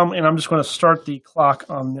 Cosmetiktraders.com, and I'm just going to start the clock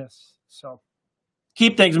on this. So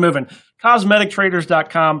keep things moving.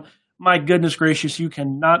 Cosmetiktraders.com. My goodness gracious, you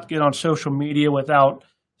cannot get on social media without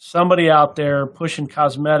somebody out there pushing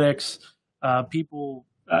cosmetics. People,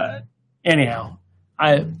 anyhow,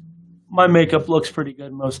 my makeup looks pretty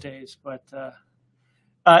good most days, but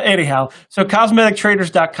anyhow, so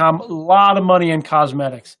cosmetiktraders.com, a lot of money in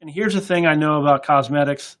cosmetics. And here's the thing I know about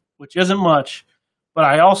cosmetics, which isn't much, but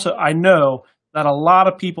I know that a lot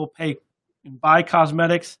of people pay and buy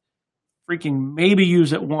cosmetics, freaking maybe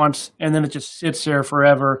use it once, and then it just sits there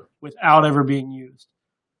forever without ever being used.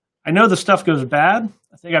 I know the stuff goes bad.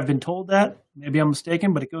 I think I've been told that. Maybe I'm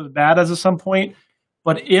mistaken, but it goes bad as of some point.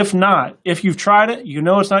 But if not, if you've tried it,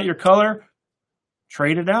 it's not your color,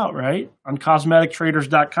 trade it out, right? On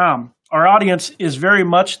cosmetiktraders.com. Our audience is very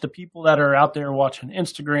much the people that are out there watching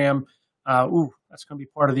Instagram. That's going to be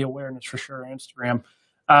part of the awareness for sure, Instagram.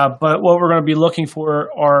 But what we're going to be looking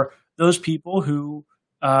for are those people who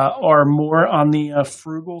are more on the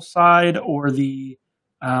frugal side, or the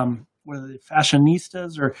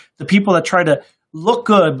fashionistas, or the people that try to look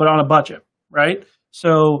good but on a budget, right?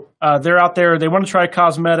 So they're out there, they want to try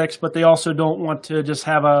cosmetics, but they also don't want to just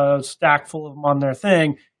have a stack full of them on their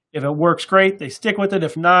thing. If it works, great, they stick with it.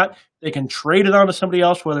 If not, they can trade it on to somebody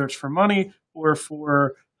else, whether it's for money or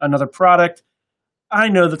for another product. I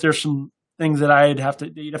know that there's some things that you'd have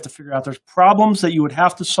to figure out. There's problems that you would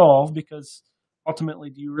have to solve, because ultimately,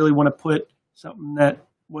 do you really want to put something that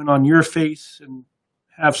went on your face and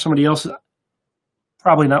have somebody else's?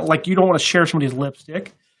 Probably not. Like, you don't want to share somebody's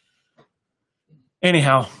lipstick.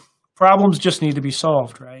 Anyhow, problems just need to be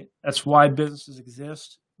solved, right? That's why businesses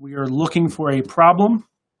exist. We are looking for a problem.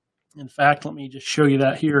 In fact, let me just show you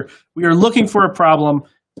that here. We are looking for a problem,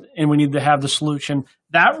 and we need to have the solution.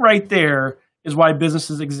 That right there is why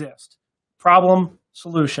businesses exist. Problem,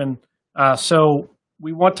 solution. So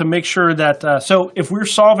we want to make sure that, so if we're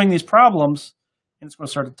solving these problems, and it's going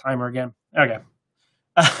to start the timer again. Okay.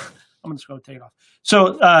 I'm just going to take it off.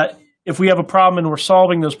 So if we have a problem and we're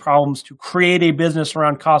solving those problems to create a business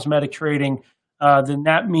around cosmetic trading, then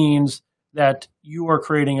that means that you are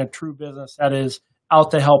creating a true business that is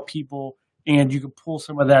out to help people, and you can pull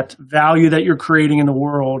some of that value that you're creating in the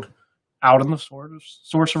world out in the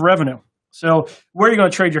source of revenue. So where are you going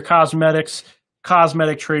to trade your cosmetics?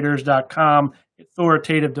 Cosmetiktraders.com.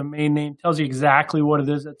 Authoritative domain name, tells you exactly what it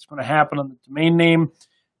is that's going to happen on the domain name.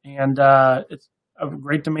 And it's a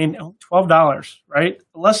great domain, $12, right?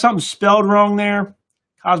 Unless something's spelled wrong there,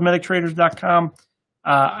 cosmetiktraders.com.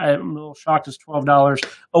 I'm a little shocked it's $12.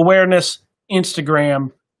 Awareness,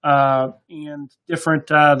 Instagram, and different,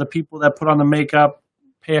 the people that put on the makeup,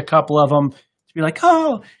 pay a couple of them to be like,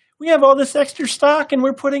 oh, we have all this extra stock and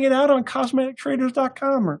we're putting it out on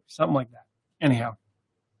cosmetiktraders.com or something like that. Anyhow,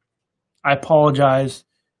 I apologize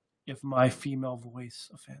if my female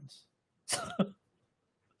voice offends.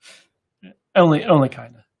 only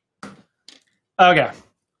kind of. Okay,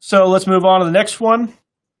 so let's move on to the next one.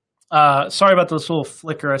 Sorry about this little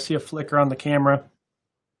flicker. I see a flicker on the camera.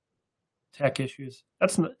 Tech issues.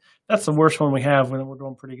 That's the worst one we have when we're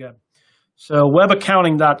doing pretty good. So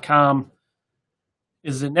webaccounting.com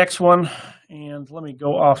is the next one. And let me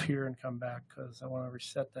go off here and come back because I want to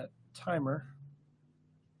reset that timer.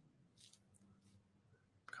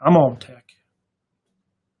 Come on, tech.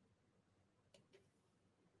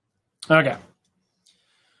 Okay.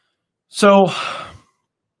 So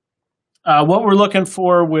what we're looking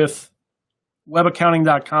for with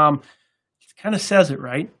webaccounting.com. It kind of says it,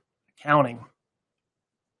 right? Accounting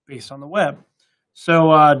based on the web.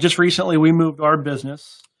 So just recently we moved our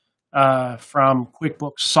business from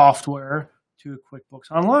QuickBooks software to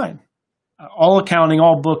QuickBooks Online. All accounting,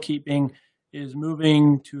 all bookkeeping is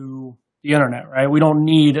moving to the internet, right? We don't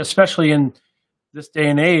need, especially in this day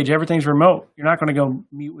and age, everything's remote. You're not going to go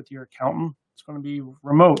meet with your accountant. It's going to be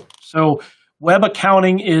remote. So web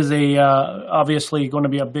accounting is obviously going to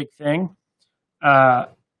be a big thing.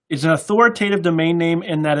 It's an authoritative domain name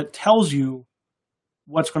in that it tells you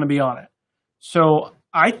what's going to be on it. So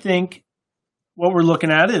I think what we're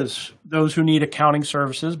looking at is those who need accounting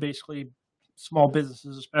services, basically small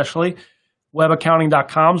businesses especially.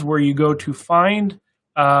 Webaccounting.com is where you go to find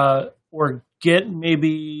or get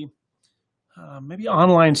maybe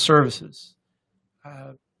online services,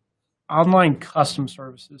 online custom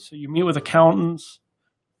services. So you meet with accountants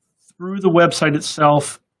through the website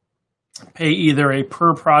itself, pay either a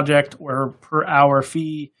per project or per hour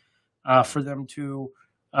fee for them to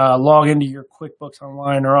log into your QuickBooks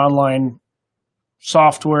Online or online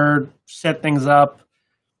software, set things up.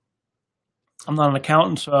 I'm not an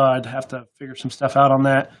accountant, so I'd have to figure some stuff out on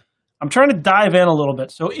that. I'm trying to dive in a little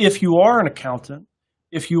bit. So if you are an accountant,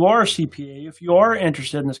 if you are a CPA, if you are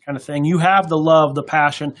interested in this kind of thing, you have the love, the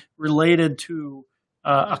passion related to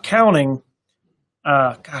accounting.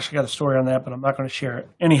 Gosh, I got a story on that, but I'm not going to share it.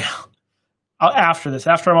 Anyhow, after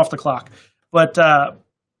I'm off the clock. But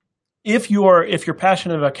if you're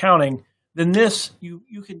passionate about accounting, then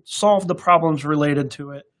you can solve the problems related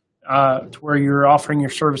to it, to where you're offering your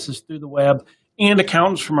services through the web, and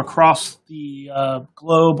accountants from across the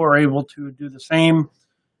globe are able to do the same.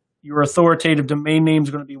 Your authoritative domain name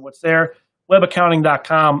is going to be what's there.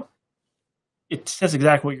 Webaccounting.com, it says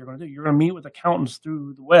exactly what you're going to do. You're going to meet with accountants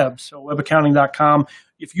through the web. So webaccounting.com,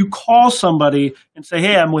 if you call somebody and say,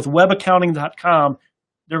 hey, I'm with webaccounting.com,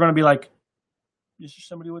 they're going to be like, is there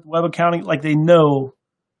somebody with web accounting? Like they know.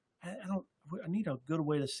 I need a good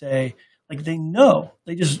way to say, like they know.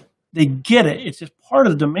 They get it. It's just part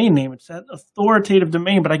of the domain name. It's that authoritative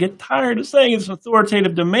domain, but I get tired of saying it's an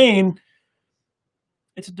authoritative domain.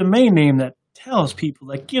 It's a domain name that tells people,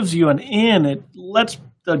 that gives you an in. It lets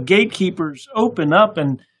the gatekeepers open up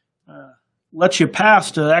and lets you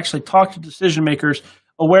pass to actually talk to decision makers.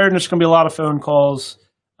 Awareness is going to be a lot of phone calls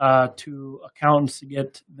to accountants to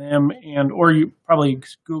get them, or you probably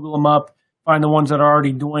Google them up, find the ones that are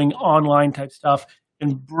already doing online type stuff,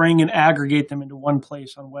 and bring and aggregate them into one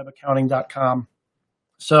place on webaccounting.com.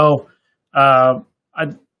 So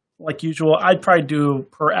like usual, I'd probably do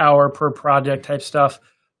per hour, per project type stuff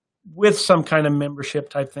with some kind of membership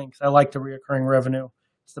type thing, because I like the recurring revenue.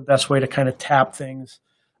 It's the best way to kind of tap things.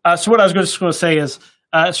 So what I was just going to say is,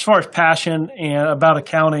 as far as passion and about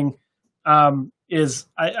accounting, is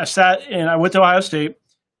I sat and I went to Ohio State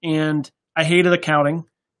and I hated accounting.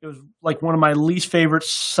 It was like one of my least favorite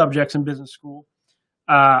subjects in business school.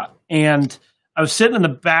 And I was sitting in the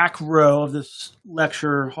back row of this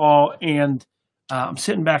lecture hall, and I'm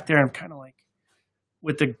sitting back there and I'm kind of like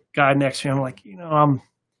with the guy next to me. I'm like,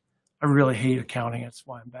 I really hate accounting. That's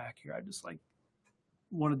why I'm back here. I just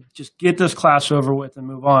want to just get this class over with and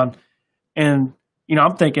move on. And,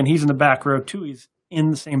 I'm thinking he's in the back row too. He's in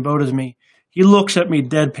the same boat as me. He looks at me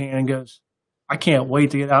deadpan and goes, I can't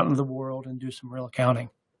wait to get out into the world and do some real accounting.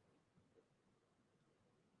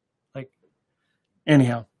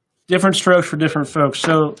 Anyhow, different strokes for different folks.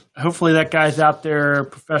 So hopefully that guy's out there,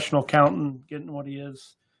 professional accountant, getting what it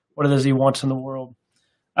is he wants in the world.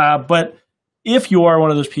 But if you are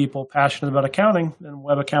one of those people passionate about accounting, then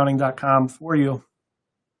webaccounting.com for you.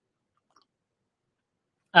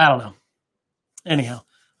 I don't know. Anyhow,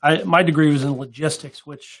 my degree was in logistics,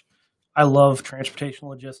 which I love transportation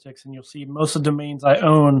logistics. And you'll see most of the domains I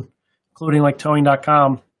own, including like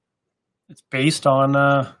towing.com, it's based on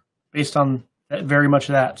very much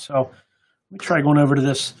that. So let me try going over to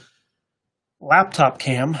this laptop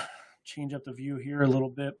cam, change up the view here a little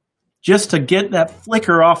bit, just to get that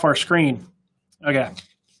flicker off our screen. Okay.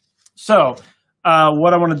 So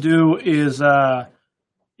what I want to do is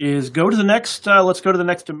go to the next, let's go to the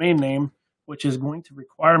next domain name, which is going to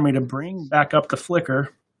require me to bring back up the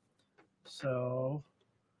flicker. So,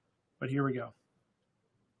 but here we go.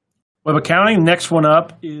 Web accounting. Next one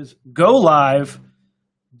up is GoLive.com.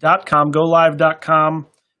 GoLive.com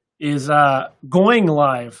is going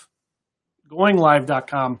live.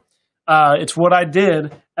 GoingLive.com. It's what I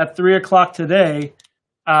did at 3:00 today.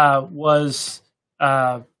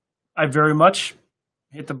 I very much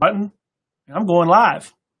hit the button and I'm going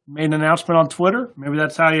live. Made an announcement on Twitter. Maybe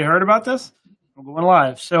that's how you heard about this. I'm going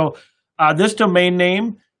live. So this domain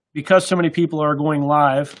name, because so many people are going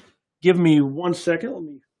live, give me 1 second. Let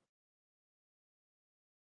me.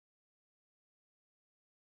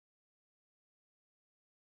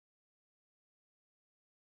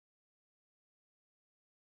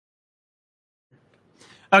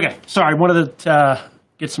 Okay, sorry. Wanted to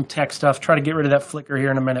get some tech stuff. Try to get rid of that flicker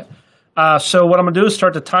here in a minute. So what I'm going to do is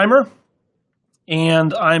start the timer,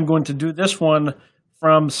 and I'm going to do this one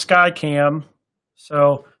from Skycam.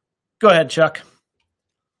 So go ahead, Chuck.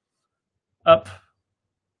 Up.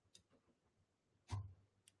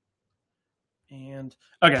 And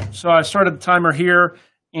okay, so I started the timer here,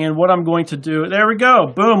 and what I'm going to do, there we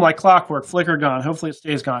go. Boom, like clockwork, flicker gone. Hopefully it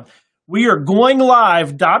stays gone. We are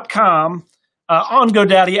goinglive.com on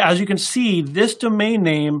GoDaddy. As you can see, this domain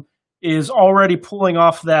name is already pulling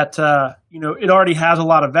off that, it already has a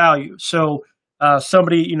lot of value. So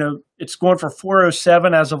somebody, it's going for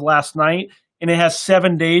 407 as of last night, and it has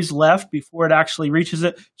 7 days left before it actually reaches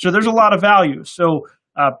it. So there's a lot of value. So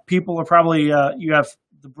people are probably, you have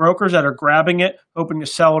the brokers that are grabbing it, hoping to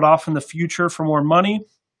sell it off in the future for more money.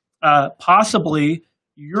 Possibly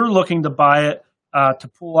you're looking to buy it to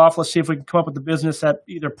pull off. Let's see if we can come up with a business that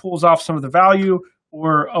either pulls off some of the value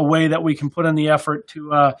or a way that we can put in the effort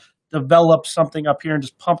to develop something up here and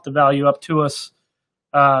just pump the value up to us.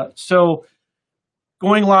 So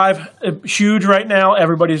going live, huge right now.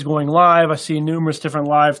 Everybody's going live. I see numerous different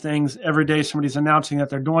live things. Every day somebody's announcing that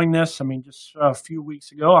they're doing this. I mean, just a few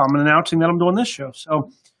weeks ago, I'm announcing that I'm doing this show. So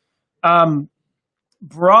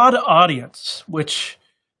broad audience, which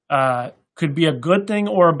could be a good thing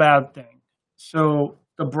or a bad thing. So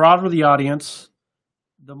the broader the audience,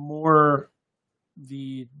 the more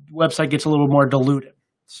the website gets a little more diluted.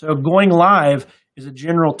 So going live is a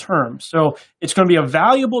general term. So it's going to be a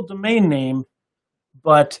valuable domain name,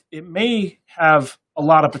 but it may have a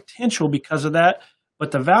lot of potential because of that.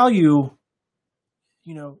 But the value,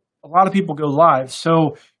 a lot of people go live.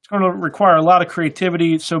 So it's going to require a lot of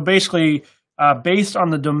creativity. So basically, based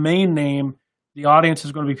on the domain name, the audience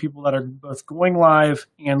is going to be people that are both going live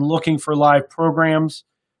and looking for live programs.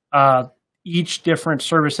 Each different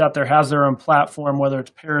service out there has their own platform, whether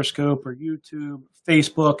it's Periscope or YouTube,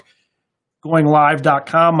 Facebook.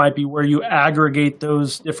 Goinglive.com might be where you aggregate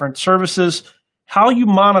those different services. How you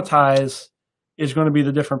monetize is going to be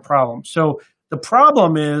the different problem. So the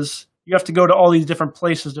problem is you have to go to all these different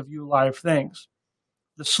places to view live things.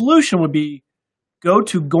 The solution would be go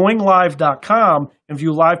to goinglive.com and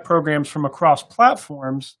view live programs from across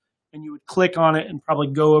platforms, and you would click on it and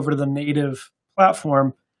probably go over to the native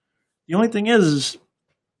platform. The only thing is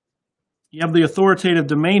you have the authoritative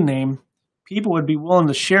domain name. People would be willing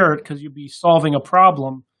to share it because you'd be solving a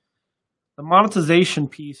problem. The monetization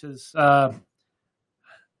piece is,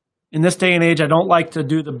 in this day and age, I don't like to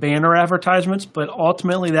do the banner advertisements, but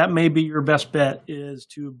ultimately that may be your best bet, is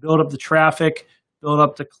to build up the traffic, build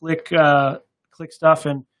up the click stuff,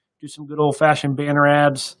 and do some good old-fashioned banner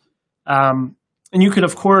ads. And you could,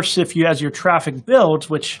 of course, as your traffic builds,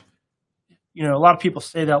 which, a lot of people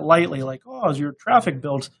say that lightly, like, oh, as your traffic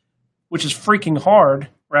builds, which is freaking hard,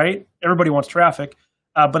 right? Everybody wants traffic.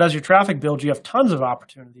 But as your traffic builds, you have tons of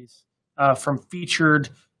opportunities, from featured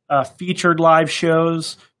live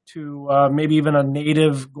shows to maybe even a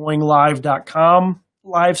native goinglive.com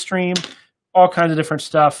live stream, all kinds of different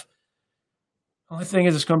stuff. The only thing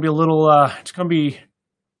is it's going to be it's going to be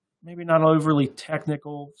maybe not overly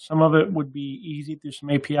technical. Some of it would be easy through some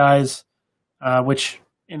APIs, which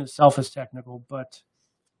in itself is technical, but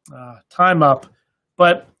time up.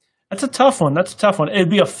 But that's a tough one. It'd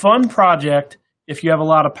be a fun project if you have a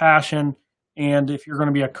lot of passion and if you're going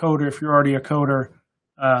to be a coder, if you're already a coder,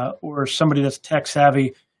 or somebody that's tech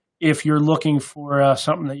savvy. If you're looking for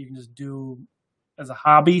something that you can just do as a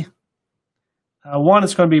hobby. One,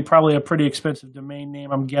 it's going to be probably a pretty expensive domain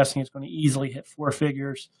name. I'm guessing it's going to easily hit 4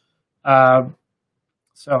 figures. So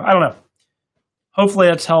I don't know. Hopefully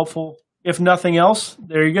that's helpful. If nothing else,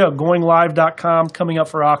 there you go. Goinglive.com coming up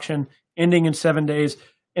for auction, ending in 7 days.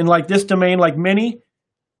 And like this domain, like many,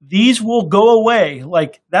 these will go away.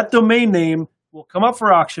 Like that domain name will come up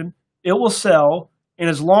for auction. It will sell. And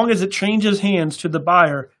as long as it changes hands to the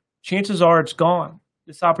buyer, chances are it's gone.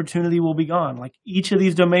 This opportunity will be gone. Like each of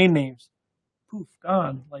these domain names, poof,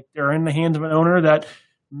 gone. Like they're in the hands of an owner that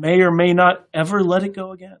may or may not ever let it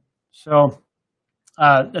go again. So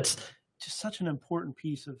that's just such an important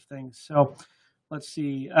piece of things. So let's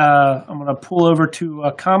see. I'm going to pull over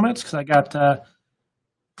to comments because I got, let's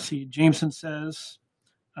see, Jameson says,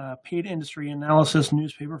 paid industry analysis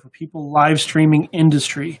newspaper for people live streaming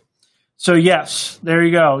industry. So yes, there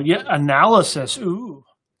you go. Yeah, analysis. Ooh,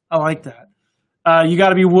 I like that. You got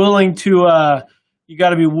to be willing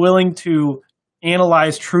to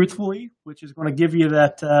Analyze Truthfully, which is going to give you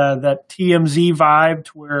that that TMZ vibe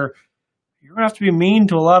to where you're going to have to be mean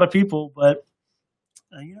to a lot of people, but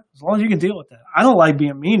as long as you can deal with that. I don't like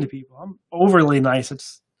being mean to people. I'm overly nice.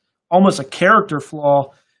 It's almost a character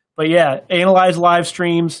flaw. But yeah, analyze live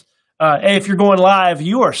streams. Hey, if you're going live,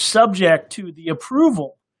 you are subject to the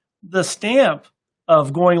approval, the stamp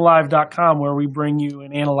of goinglive.com, where we bring you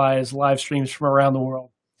and analyze live streams from around the world.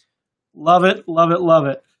 Love it, love it, love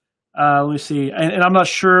it. Let me see. And I'm not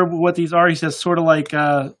sure what these are. He says sort of like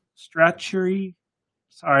Strachey.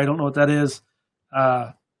 Sorry, I don't know what that is.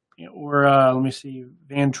 Or let me see,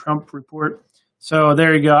 Van Trump report. So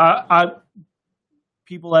there you go.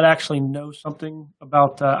 People that actually know something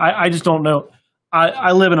about. I just don't know.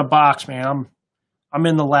 I live in a box, man. I'm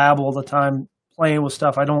in the lab all the time playing with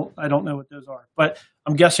stuff. I don't know what those are, but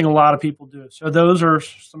I'm guessing a lot of people do. So those are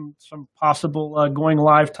some possible going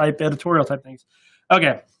live type editorial type things.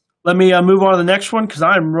 Okay. Let me move on to the next one because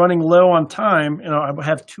I'm running low on time, and I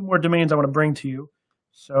have 2 more domains I want to bring to you.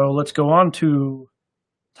 So let's go on to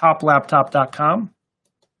toplaptop.com,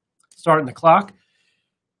 starting the clock.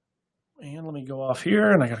 And let me go off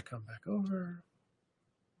here, and I got to come back over.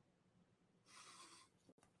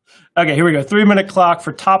 Okay, here we go. 3-minute clock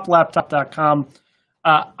for toplaptop.com.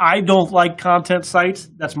 I don't like content sites.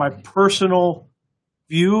 That's my personal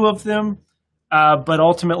view of them. But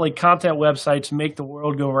ultimately, content websites make the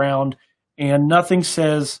world go round, and nothing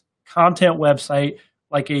says content website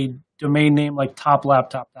like a domain name like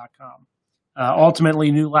toplaptop.com. Ultimately,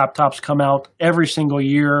 new laptops come out every single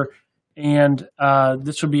year, and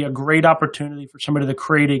this would be a great opportunity for somebody to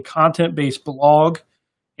create a content-based blog,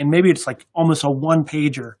 and maybe it's like almost a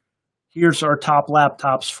one-pager. Here's our top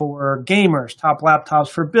laptops for gamers, top laptops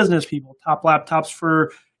for business people, top laptops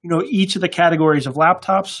for each of the categories of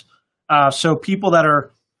laptops. So people that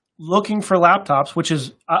are looking for laptops, which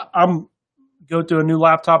is I'm go through a new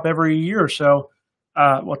laptop every year or so,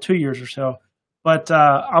 2 years or so. But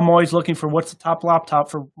I'm always looking for what's the top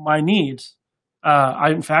laptop for my needs.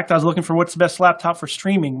 In fact, I was looking for what's the best laptop for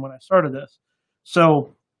streaming when I started this.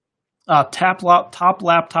 So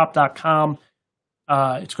toplaptop.com.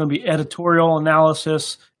 It's going to be editorial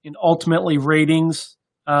analysis and ultimately ratings.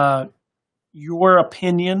 Your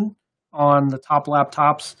opinion on the top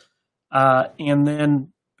laptops. And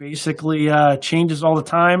then basically changes all the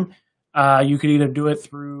time. You could either do it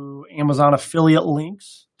through Amazon affiliate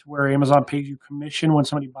links to where Amazon pays you commission when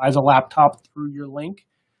somebody buys a laptop through your link,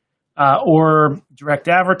 or direct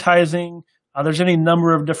advertising. There's any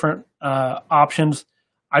number of different options.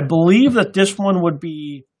 I believe that this one would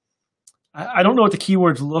be, I don't know what the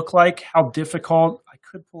keywords look like, how difficult. I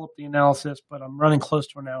could pull up the analysis, but I'm running close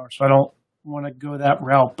to an hour, so I don't want to go that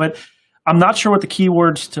route. But I'm not sure what the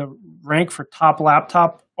keywords to rank for top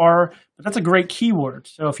laptop are, but that's a great keyword.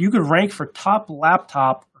 So if you could rank for top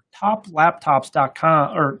laptop or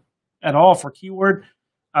toplaptops.com or at all for keyword,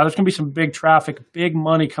 there's going to be some big traffic, big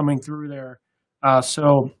money coming through there.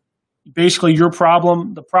 So basically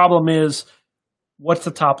the problem is what's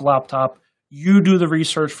the top laptop? You do the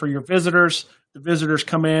research for your visitors. The visitors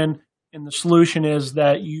come in, and the solution is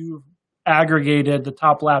that you aggregated the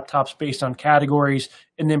top laptops based on categories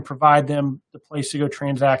and then provide them the place to go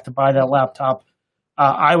transact to buy that laptop.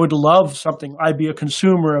 I would love something. I'd be a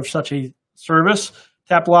consumer of such a service.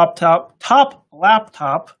 Top laptop.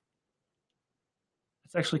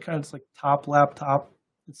 It's actually it's like top laptop.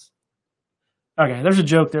 Okay, there's a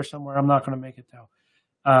joke there somewhere. I'm not going to make it though.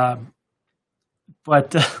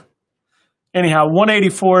 But anyhow,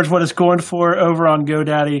 184 is what it's going for over on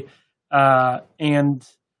GoDaddy. And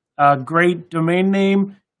great domain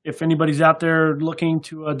name. If anybody's out there looking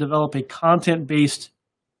to develop a content-based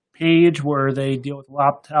page where they deal with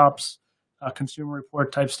laptops, consumer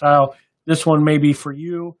report type style, this one may be for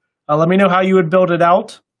you. Let me know how you would build it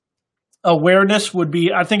out. Awareness would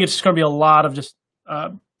be, I think it's just going to be a lot of just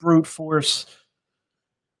brute force,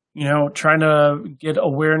 trying to get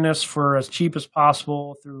awareness for as cheap as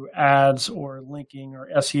possible through ads or linking or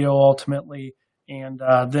SEO ultimately. And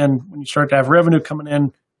then when you start to have revenue coming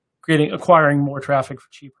in, acquiring more traffic for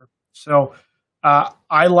cheaper. So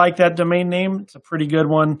I like that domain name. It's a pretty good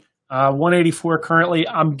one. 184 currently.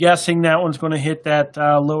 I'm guessing that one's going to hit that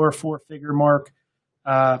lower 4-figure mark.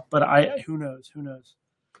 But who knows? Who knows?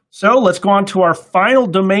 So let's go on to our final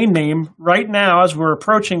domain name right now as we're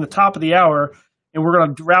approaching the top of the hour. And we're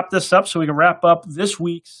going to wrap this up so we can wrap up this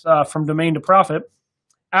week's From Domain to Profit.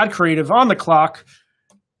 Ad Creative on the clock.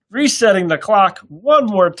 Resetting the clock one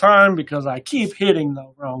more time because I keep hitting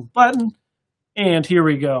the wrong button. And here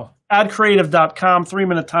we go. Adcreative.com,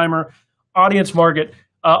 3-minute timer, audience market.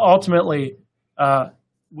 Ultimately,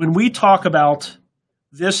 when we talk about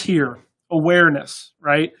this here, awareness,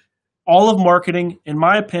 right? All of marketing, in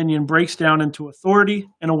my opinion, breaks down into authority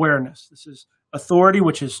and awareness. This is authority,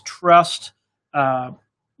 which is trust,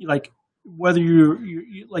 like whether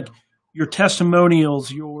you like your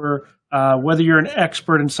testimonials, your whether you're an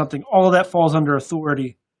expert in something, all of that falls under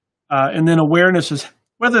authority. And then awareness is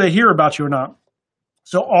whether they hear about you or not.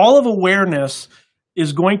 So all of awareness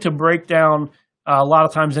is going to break down a lot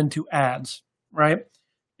of times into ads, right?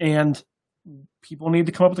 And people need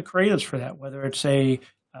to come up with the creatives for that, whether it's a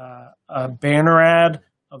banner ad,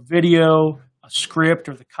 a video, a script,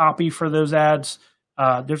 or the copy for those ads.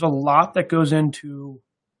 There's a lot that goes into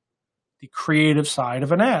the creative side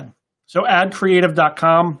of an ad. So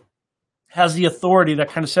adcreative.com has the authority that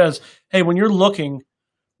kind of says, hey, when you're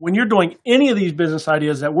doing any of these business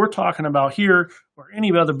ideas that we're talking about here, or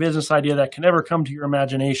any other business idea that can ever come to your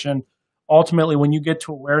imagination, ultimately, when you get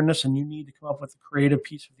to awareness and you need to come up with a creative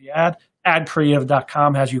piece of the ad,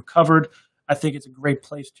 adcreative.com has you covered. I think it's a great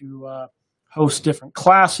place to host different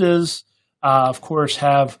classes. Of course,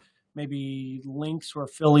 have maybe links or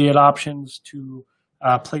affiliate options to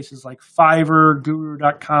places like Fiverr,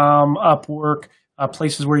 Guru.com, Upwork,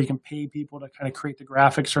 places where you can pay people to kind of create the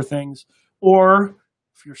graphics or things. Or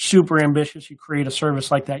if you're super ambitious, you create a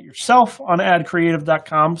service like that yourself on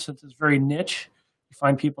adcreative.com, since it's very niche. You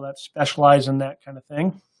find people that specialize in that kind of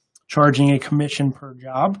thing, charging a commission per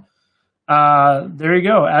job. There you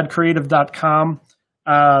go, adcreative.com.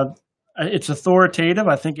 It's authoritative.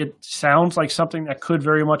 I think it sounds like something that could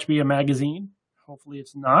very much be a magazine. Hopefully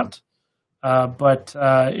it's not, but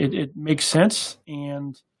it makes sense.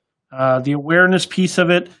 And the awareness piece of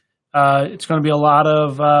it, it's going to be a lot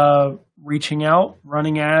of reaching out,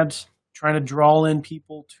 running ads, trying to draw in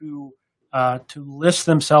people to list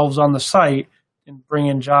themselves on the site and bring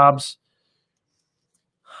in jobs.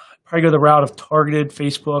 Probably go the route of targeted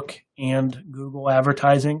Facebook and Google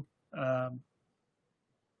advertising. I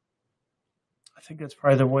think that's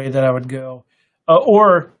probably the way that I would go.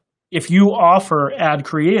 Or if you offer ad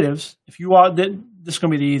creatives, this is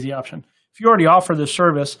going to be the easy option. If you already offer this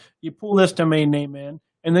service, you pull this domain name in,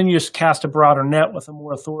 and then you just cast a broader net with a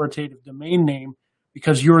more authoritative domain name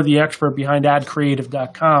because you're the expert behind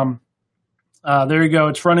adcreative.com. There you go.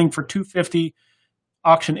 It's running for $250.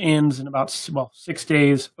 Auction ends in about 6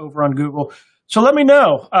 days over on Google. So let me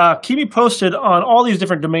know. Keep me posted on all these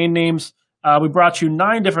different domain names. We brought you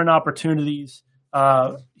 9 different opportunities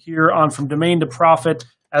here on From Domain to Profit,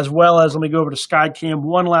 as well as, let me go over to SkyCam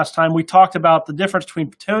one last time. We talked about the difference between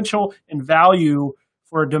potential and value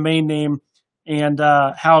for a domain name, and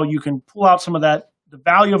how you can pull out some of that, the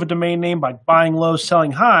value of a domain name by buying low,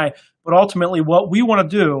 selling high. But ultimately, what we want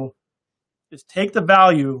to do is take the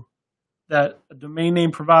value that a domain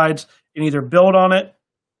name provides and either build on it,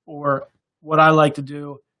 or what I like to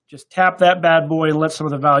do, just tap that bad boy and let some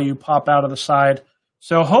of the value pop out of the side.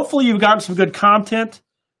 So hopefully you've gotten some good content.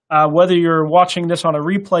 Whether you're watching this on a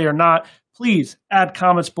replay or not, please add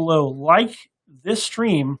comments below, like this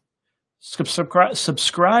stream,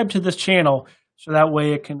 subscribe to this channel, so that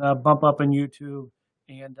way it can bump up in YouTube,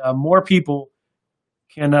 and more people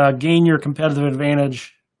can gain your competitive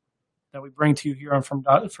advantage that we bring to you here on From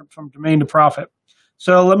Domain to Profit.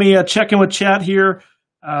 So let me check in with chat here.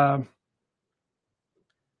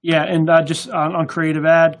 Just on Creative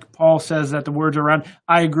Ad, Paul says that the words are around.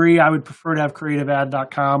 I agree. I would prefer to have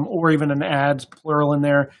creativead.com or even an ads plural in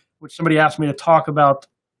there, which somebody asked me to talk about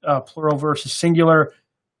plural versus singular.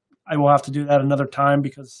 I will have to do that another time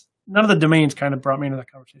because none of the domains kind of brought me into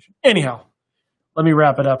that conversation. Anyhow, let me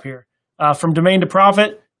wrap it up here. From Domain to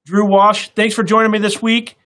Profit, Drew Wash, thanks for joining me this week.